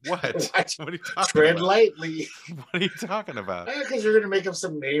 What? What are you talking Tread about? lightly. What are you talking about? Because you're going to make up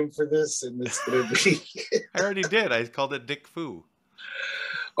some name for this, and it's going to be... I already did. I called it Dick Foo.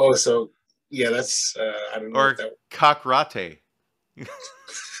 Oh, so, yeah, that's... I don't know. Or Cockrate.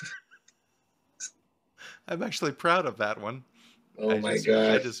 I'm actually proud of that one. Oh, my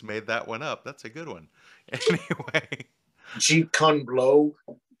God. I just made that one up. That's a good one. Anyway. Jeet Con Blow.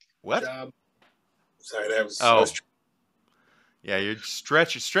 What? Sorry, that was... Yeah, you're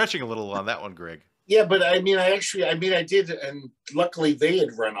stretching a little on that one, Greg. Yeah, but I did, and luckily they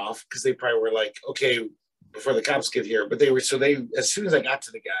had run off because they probably were like, okay, before the cops get here. But as soon as I got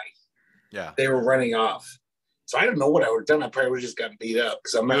to the guy, they were running off. So I don't know what I would have done. I probably would have just gotten beat up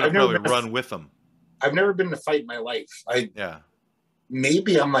because I've never run with them. I've never been in a fight in my life.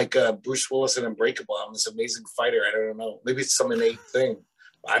 Maybe I'm like Bruce Willis in Unbreakable. I'm this amazing fighter. I don't know. Maybe it's some innate thing.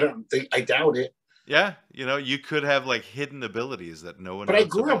 I doubt it. Yeah, you know, you could have like hidden abilities that no one. But I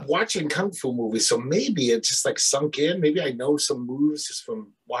grew up watching kung fu movies, so maybe it just like sunk in. Maybe I know some moves just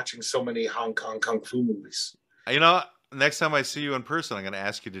from watching so many Hong Kong kung fu movies. You know, next time I see you in person, I'm going to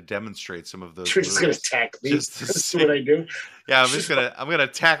ask you to demonstrate some of those. You're just going to attack me. That's what I do. Yeah, I'm going to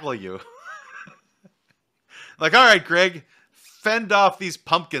tackle you. Like, all right, Greg, fend off these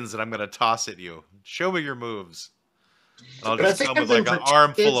pumpkins that I'm going to toss at you. Show me your moves. I'll just come with like an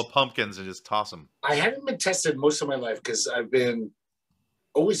armful of pumpkins and just toss them. I haven't been tested most of my life because I've been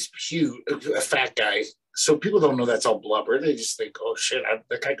always huge, a fat guy. So people don't know that's all blubber. They just think, oh shit,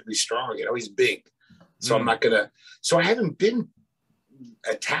 that guy could be strong. You know, he's big. So I'm not gonna. So I haven't been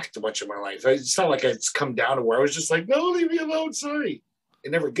attacked much in my life. It's not like it's come down to where I was just like, no, leave me alone. Sorry.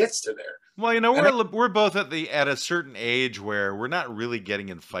 It never gets to there. Well, you know, we're both at a certain age where we're not really getting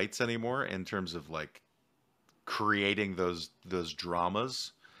in fights anymore in terms of like creating those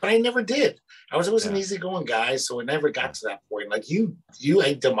dramas. But I never did. I was always an easygoing guy, so it never got to that point. Like you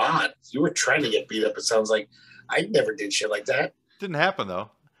egged them on. You were trying to get beat up. It sounds like I never did shit like that. Didn't happen though.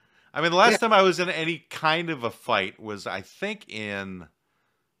 I mean, the last time I was in any kind of a fight was, I think, in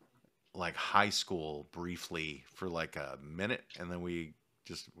like high school briefly for like a minute, and then we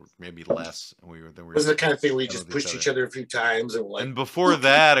just maybe less. And we were then we It was were the kind of thing where you done just with pushed each other a few times and like. And before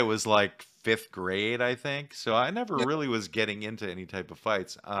that, it was like 5th grade, I think. So I never really was getting into any type of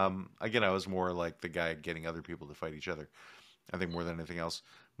fights. Again, I was more like the guy getting other people to fight each other, I think, more than anything else.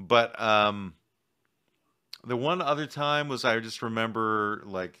 But the one other time was I just remember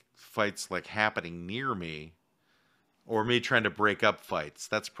like fights like happening near me, or me trying to break up fights.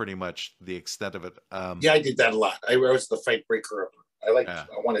 That's pretty much the extent of it. Yeah, I did that a lot. I was the fight breaker. I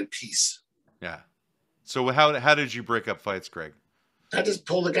wanted peace. Yeah. So how did you break up fights, Greg? I just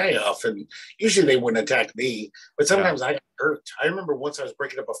pulled the guy off, and usually they wouldn't attack me, but sometimes I got hurt. I remember once I was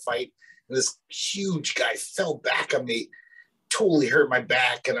breaking up a fight, and this huge guy fell back on me, totally hurt my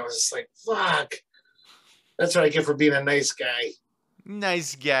back, and I was just like, fuck. That's what I get for being a nice guy.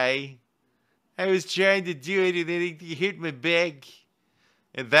 Nice guy. I was trying to do it, and then you hit my back.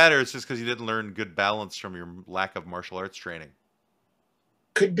 And that, or it's just because you didn't learn good balance from your lack of martial arts training.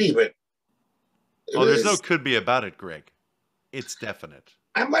 Could be, but... there's no could be about it, Greg. It's definite.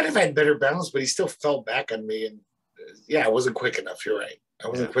 I might have had better balance, but he still fell back on me, and I wasn't quick enough. You're right. I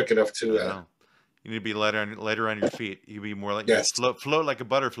wasn't quick enough to... You need to be lighter on your feet. You be more like... Yes. Float like a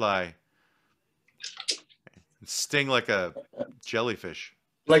butterfly. Sting like a jellyfish.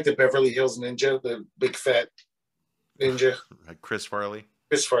 Like the Beverly Hills Ninja, the big fat ninja. Like Chris Farley.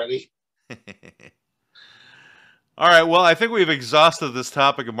 Chris Farley. All right, well, I think we've exhausted this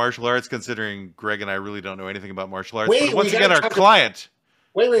topic of martial arts, considering Greg and I really don't know anything about martial arts. But once again, our client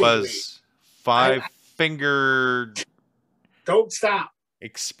was five-fingered... Don't stop.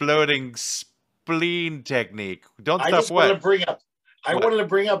 Exploding spleen technique. Don't stop what? I wanted to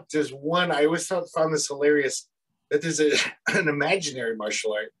bring up, there's one, I always found this hilarious, that there's an imaginary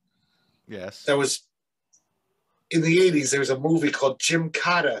martial art. Yes. That was, in the 80s, there was a movie called Jim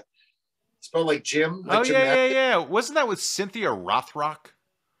Kata. Spelled like Jim. Like yeah. Wasn't that with Cynthia Rothrock?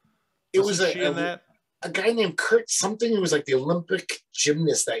 It was a guy named Kurt something who was like the Olympic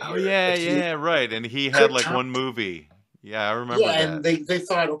gymnast that year. Oh, right. And he had like one movie. Yeah, I remember that. And they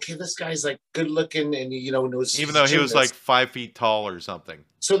thought, okay, this guy's like good looking and knows. Even though he was like 5 feet tall or something.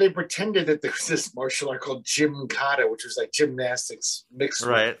 So they pretended that there was this martial art called Jim Kata, which was like gymnastics mixed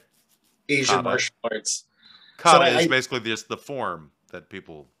with Asian martial arts. Kata is basically just the form that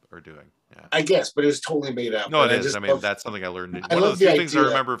people are doing. Yeah. I guess, but it was totally made up. No, it is. That's something I learned. One of the few things I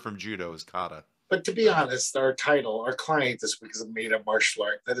remember from judo is kata. But to be honest, our client this week is a made-up martial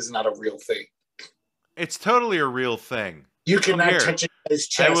art. That is not a real thing. It's totally a real thing. You cannot touch a guy's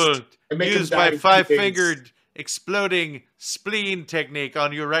chest. I will use my 5-fingered exploding spleen technique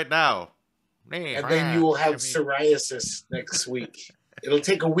on you right now. And then you will have psoriasis next week. It'll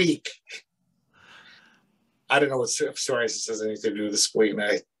take a week. I don't know if psoriasis has anything to do with the spleen.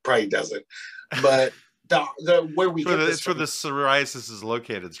 It probably doesn't. But where we get this where the psoriasis is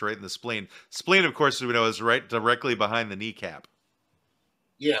located. It's right in the spleen. Spleen, of course, as we know, is right directly behind the kneecap.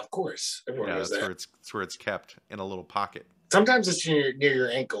 Yeah, of course. Everyone knows that. That's where it's kept, in a little pocket. Sometimes it's near your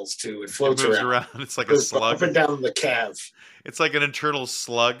ankles too. It floats around. It's like a slug. Up and down the calf. It's like an internal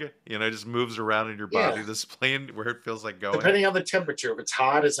slug. It just moves around in your body. Yeah. The spleen, where it feels like going. Depending on the temperature. If it's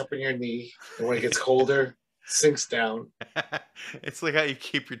hot, it's up in your knee. And when it gets colder, it sinks down. It's like how you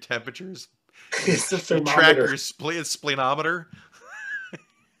keep your temperatures. It's the thermometer. You track your splenometer.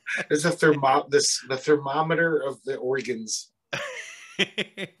 It's the thermometer of the organs.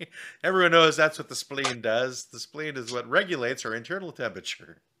 Everyone knows that's what the spleen does. The spleen is what regulates our internal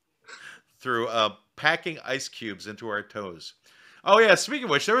temperature through packing ice cubes into our toes. Oh yeah, speaking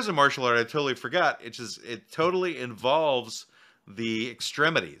of which, there was a martial art I totally forgot. It totally involves the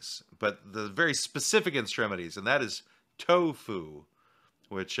extremities, but the very specific extremities, and that is tofu,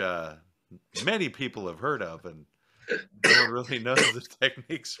 which many people have heard of, and no one really knows the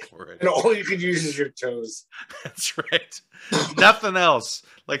techniques for it. And all you can use is your toes. That's right. Nothing else.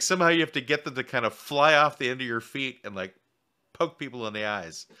 Like somehow you have to get them to kind of fly off the end of your feet and like poke people in the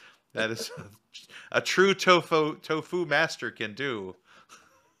eyes. That is a true tofu master can do.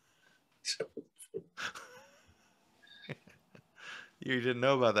 You didn't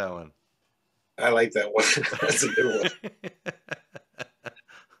know about that one. I like that one. That's a good one.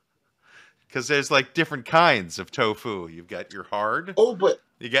 Because there's like different kinds of tofu. You've got your hard. Oh, but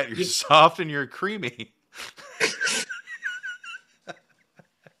you got your soft and your creamy.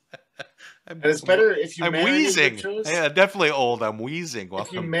 And it's better if you marinate wheezing. your toes. Yeah, definitely old. I'm wheezing.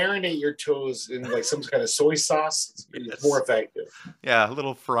 If you marinate your toes in like some kind of soy sauce, it's more effective. Yeah, a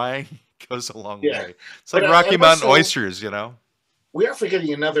little frying goes a long way. It's like Rocky Mountain oysters, We are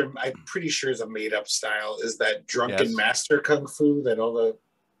forgetting another, I'm pretty sure is a made-up style, is that drunken master kung fu that all the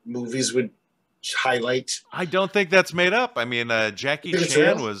movies would highlight. I don't think that's made up. I mean, Jackie Think it's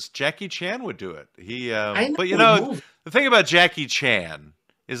Chan real? Jackie Chan would do it. He, I know but you the know, movie. the thing about Jackie Chan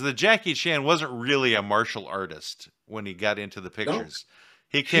is that Jackie Chan wasn't really a martial artist when he got into the pictures.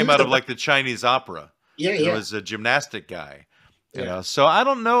 He came was out of a- like the Chinese opera. Yeah, And yeah. was a gymnastic guy. You Yeah. know, so I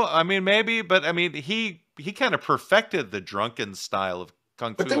don't know. I mean, maybe, but I mean, he kind of perfected the drunken style of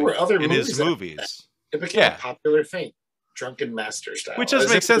kung But fu there were other in his movies that- movies. It became Yeah. a popular thing. Drunken master style. Which does As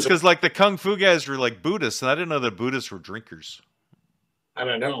make if it sense was a- because, like, the kung fu guys were like Buddhists, and I didn't know that Buddhists were drinkers. I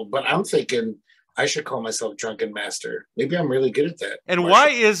don't know, but I'm thinking I should call myself drunken master. Maybe I'm really good at that. And why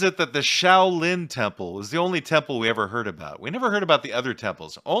is it that the Shaolin Temple is the only temple we ever heard about? We never heard about the other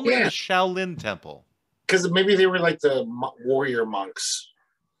temples, only Yeah. the Shaolin Temple. Because maybe they were like the warrior monks.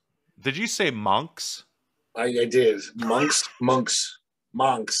 Did you say monks? I did. Monks.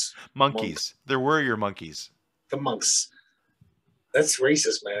 Monkeys. They're warrior monkeys. The monks. That's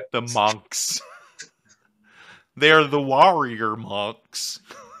racist, man. The monks. They're the warrior monks.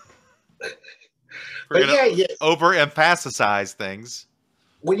 We're But gonna yeah. overemphasize things.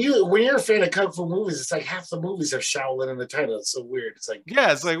 When you're a fan of kung fu movies, it's like half the movies have Shaolin in the title. It's so weird. It's like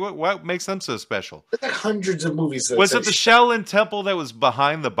Yeah, it's like what makes them so special? there's like hundreds of movies. That Was say it the Shaolin Temple that was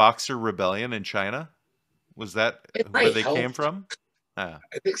behind the Boxer Rebellion in China? Was that It where might they help. came from? Ah.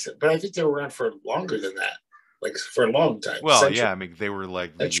 I think so, but I think they were around for longer than that, like for a long time. Well, Centuries. yeah, I mean, they were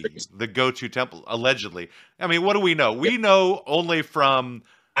like Centuries. the go-to temple, allegedly. I mean, what do we know? We know only from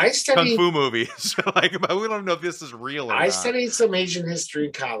I kung studied. fu movies. Like, but we don't know if this is real or I not. studied some Asian history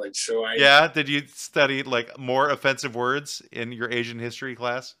in college, so Yeah, did you study like more offensive words in your Asian history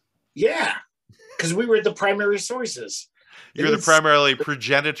class? yeah, because we were the primary sources. You're the primarily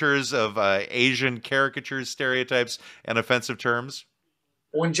progenitors of Asian caricatures, stereotypes, and offensive terms.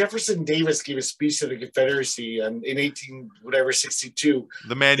 When Jefferson Davis gave a speech to the Confederacy in 1862,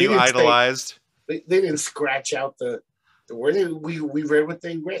 The man They you didn't say- idolized. they didn't scratch out the word. We read what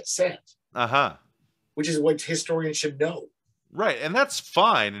they said, Uh-huh. which is what historians should know. Right, and that's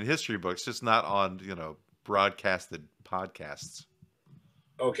fine in history books, just not on, broadcasted podcasts.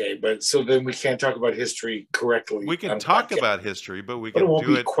 Okay, but so then we can't talk about history correctly. We can on talk podcast. about history, but we but can it won't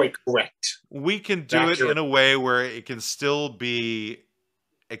do be it. quite correct. We can do it accurate. in a way where it can still be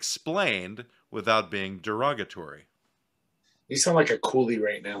explained without being derogatory. You sound like a coolie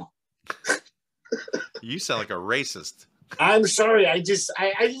right now. You sound like a racist. I'm sorry. I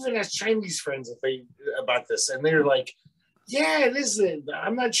even asked Chinese friends about this, and they're like, "Yeah, it is.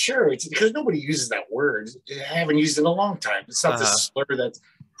 I'm not sure. It's because nobody uses that word. I haven't used it in a long time. It's not this slur that's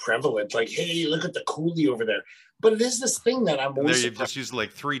prevalent. Like, hey, look at the coolie over there. But it is this thing that I'm There, always. you've just used it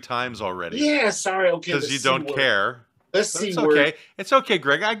like 3 times already. Yeah, sorry. Okay, Because the you C don't word. care. The But C it's word. okay. It's okay,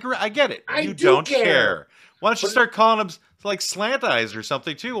 Greg. I get it. I You do don't care. care. Why don't you But- start calling them like slant eyes or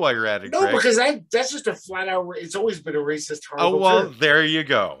something too while you're at it, No, Greg? because that's just a flat out. It's always been a racist. Oh Horrible well, term. there you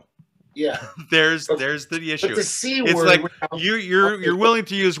go. Yeah, There's But- the issue. but the C It's word. like without- you're willing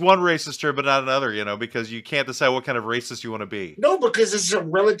to use one racist term but not another, because you can't decide what kind of racist you want to be. No, because it's a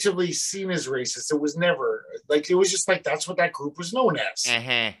relatively seen as racist. It was never like it was just like that's what that group was known as.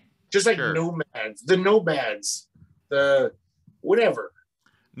 Uh-huh. Just like Sure. nomads, the whatever,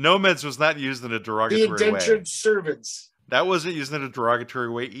 Nomads was not used in a the derogatory indentured way. servants. That wasn't used in a derogatory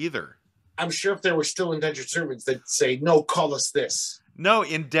way either. I'm sure if there were still indentured servants, they'd say, "No, call us this." No,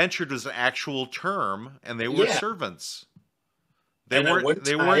 indentured was an actual term, and they were Yeah. servants. They And at one weren't.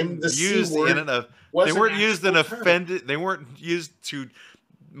 They time, weren't the C used word in an. They was an weren't used in actual term. offended. They weren't used to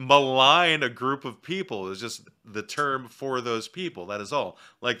malign a group of people. It was just the term for those people. That is all.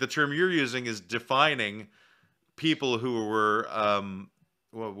 Like the term you're using is defining people who were.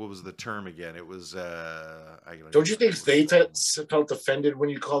 What was the term again? It was. Don't you think they felt offended when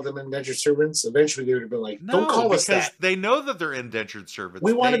you called them indentured servants? Eventually, they would have been like, No, "Don't call us because that. they know that they're indentured servants.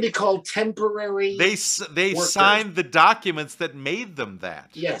 We want to They- be called temporary." They workers." signed the documents that made them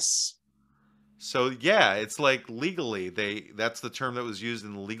that. Yes. So yeah, it's like legally that's the term that was used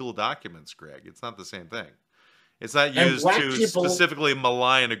in legal documents, Greg. It's not the same thing. It's not And used black to people- specifically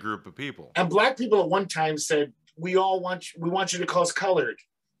malign a group of people. And black people at one time said, we want you to call us colored.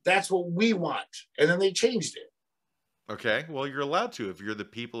 That's what we want. And then they changed it. Okay, well you're allowed to if you're the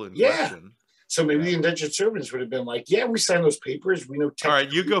people in Yeah. question. So maybe Yeah. the indentured servants would have been like, yeah, we signed those papers. We know. All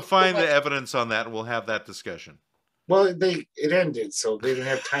right, you go find the evidence on that, and we'll have that discussion. Well, it ended, so they didn't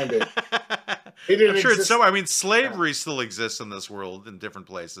have time to. They didn't I'm sure it's exist. so. I mean, slavery still exists in this world in different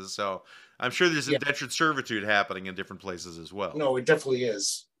places, so I'm sure there's Yeah. indentured servitude happening in different places as well. No, it definitely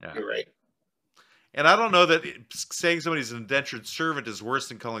is. Yeah. You're right. And I don't know that saying somebody's an indentured servant is worse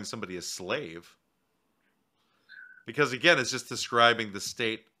than calling somebody a slave. Because again, it's just describing the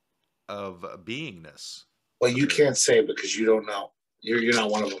state of beingness. Well, you can't say because you don't know. You're not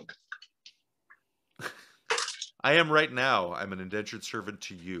one of them. I am right now. I'm an indentured servant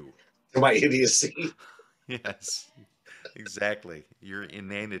to you. My idiocy. Yes, exactly. Your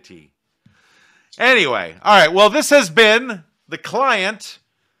inanity. Anyway, all right. Well, this has been the client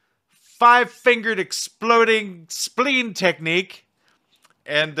 5-fingered exploding spleen technique.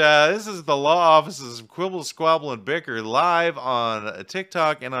 And this is the law offices of Quibble, Squabble, and Bicker live on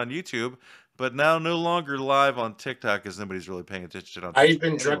TikTok and on YouTube, but now no longer live on TikTok because nobody's really paying attention on TikTok. I've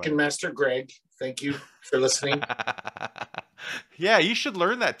been Drunken Master Greg. Thank you for listening. Yeah, you should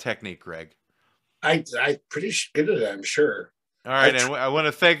learn that technique, Greg. I'm pretty good at it, I'm sure. All right, and I want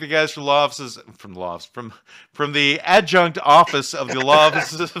to thank the guys from law offices, from the adjunct office of the law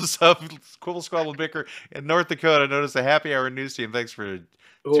offices of Quibble, Squabble, and Bicker in North Dakota. Notice the Happy Hour News Team. Thanks for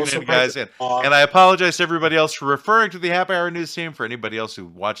tuning in, guys. And I apologize to everybody else for referring to the Happy Hour News Team. For anybody else who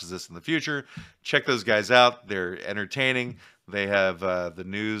watches this in the future, check those guys out. They're entertaining. They have the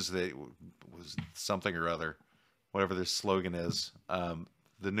news that was something or other, whatever their slogan is.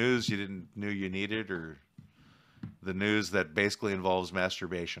 The news you didn't know you needed, or the news that basically involves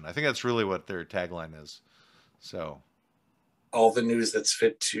masturbation. I think that's really what their tagline is. So, all the news that's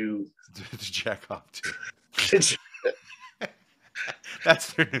fit to jack off to.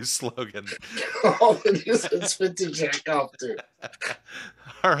 That's their new slogan. All the news that's fit to jack off to.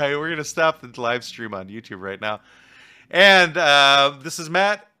 All right, we're gonna stop the live stream on YouTube right now, and this is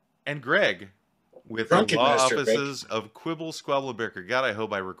Matt and Greg with the law offices of Quibble, Squabble, and Bicker. God, I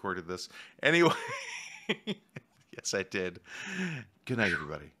hope I recorded this. Anyway. Yes, I did. Good night,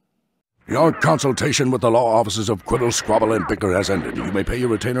 everybody. Your consultation with the law offices of Quibble, Squabble, and Bicker has ended. You may pay your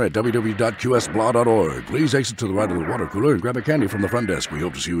retainer at www.qsblaw.org. Please exit to the right of the water cooler and grab a candy from the front desk. We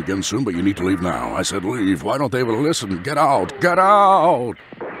hope to see you again soon, but you need to leave now. I said leave. Why don't they ever listen? Get out! Get out!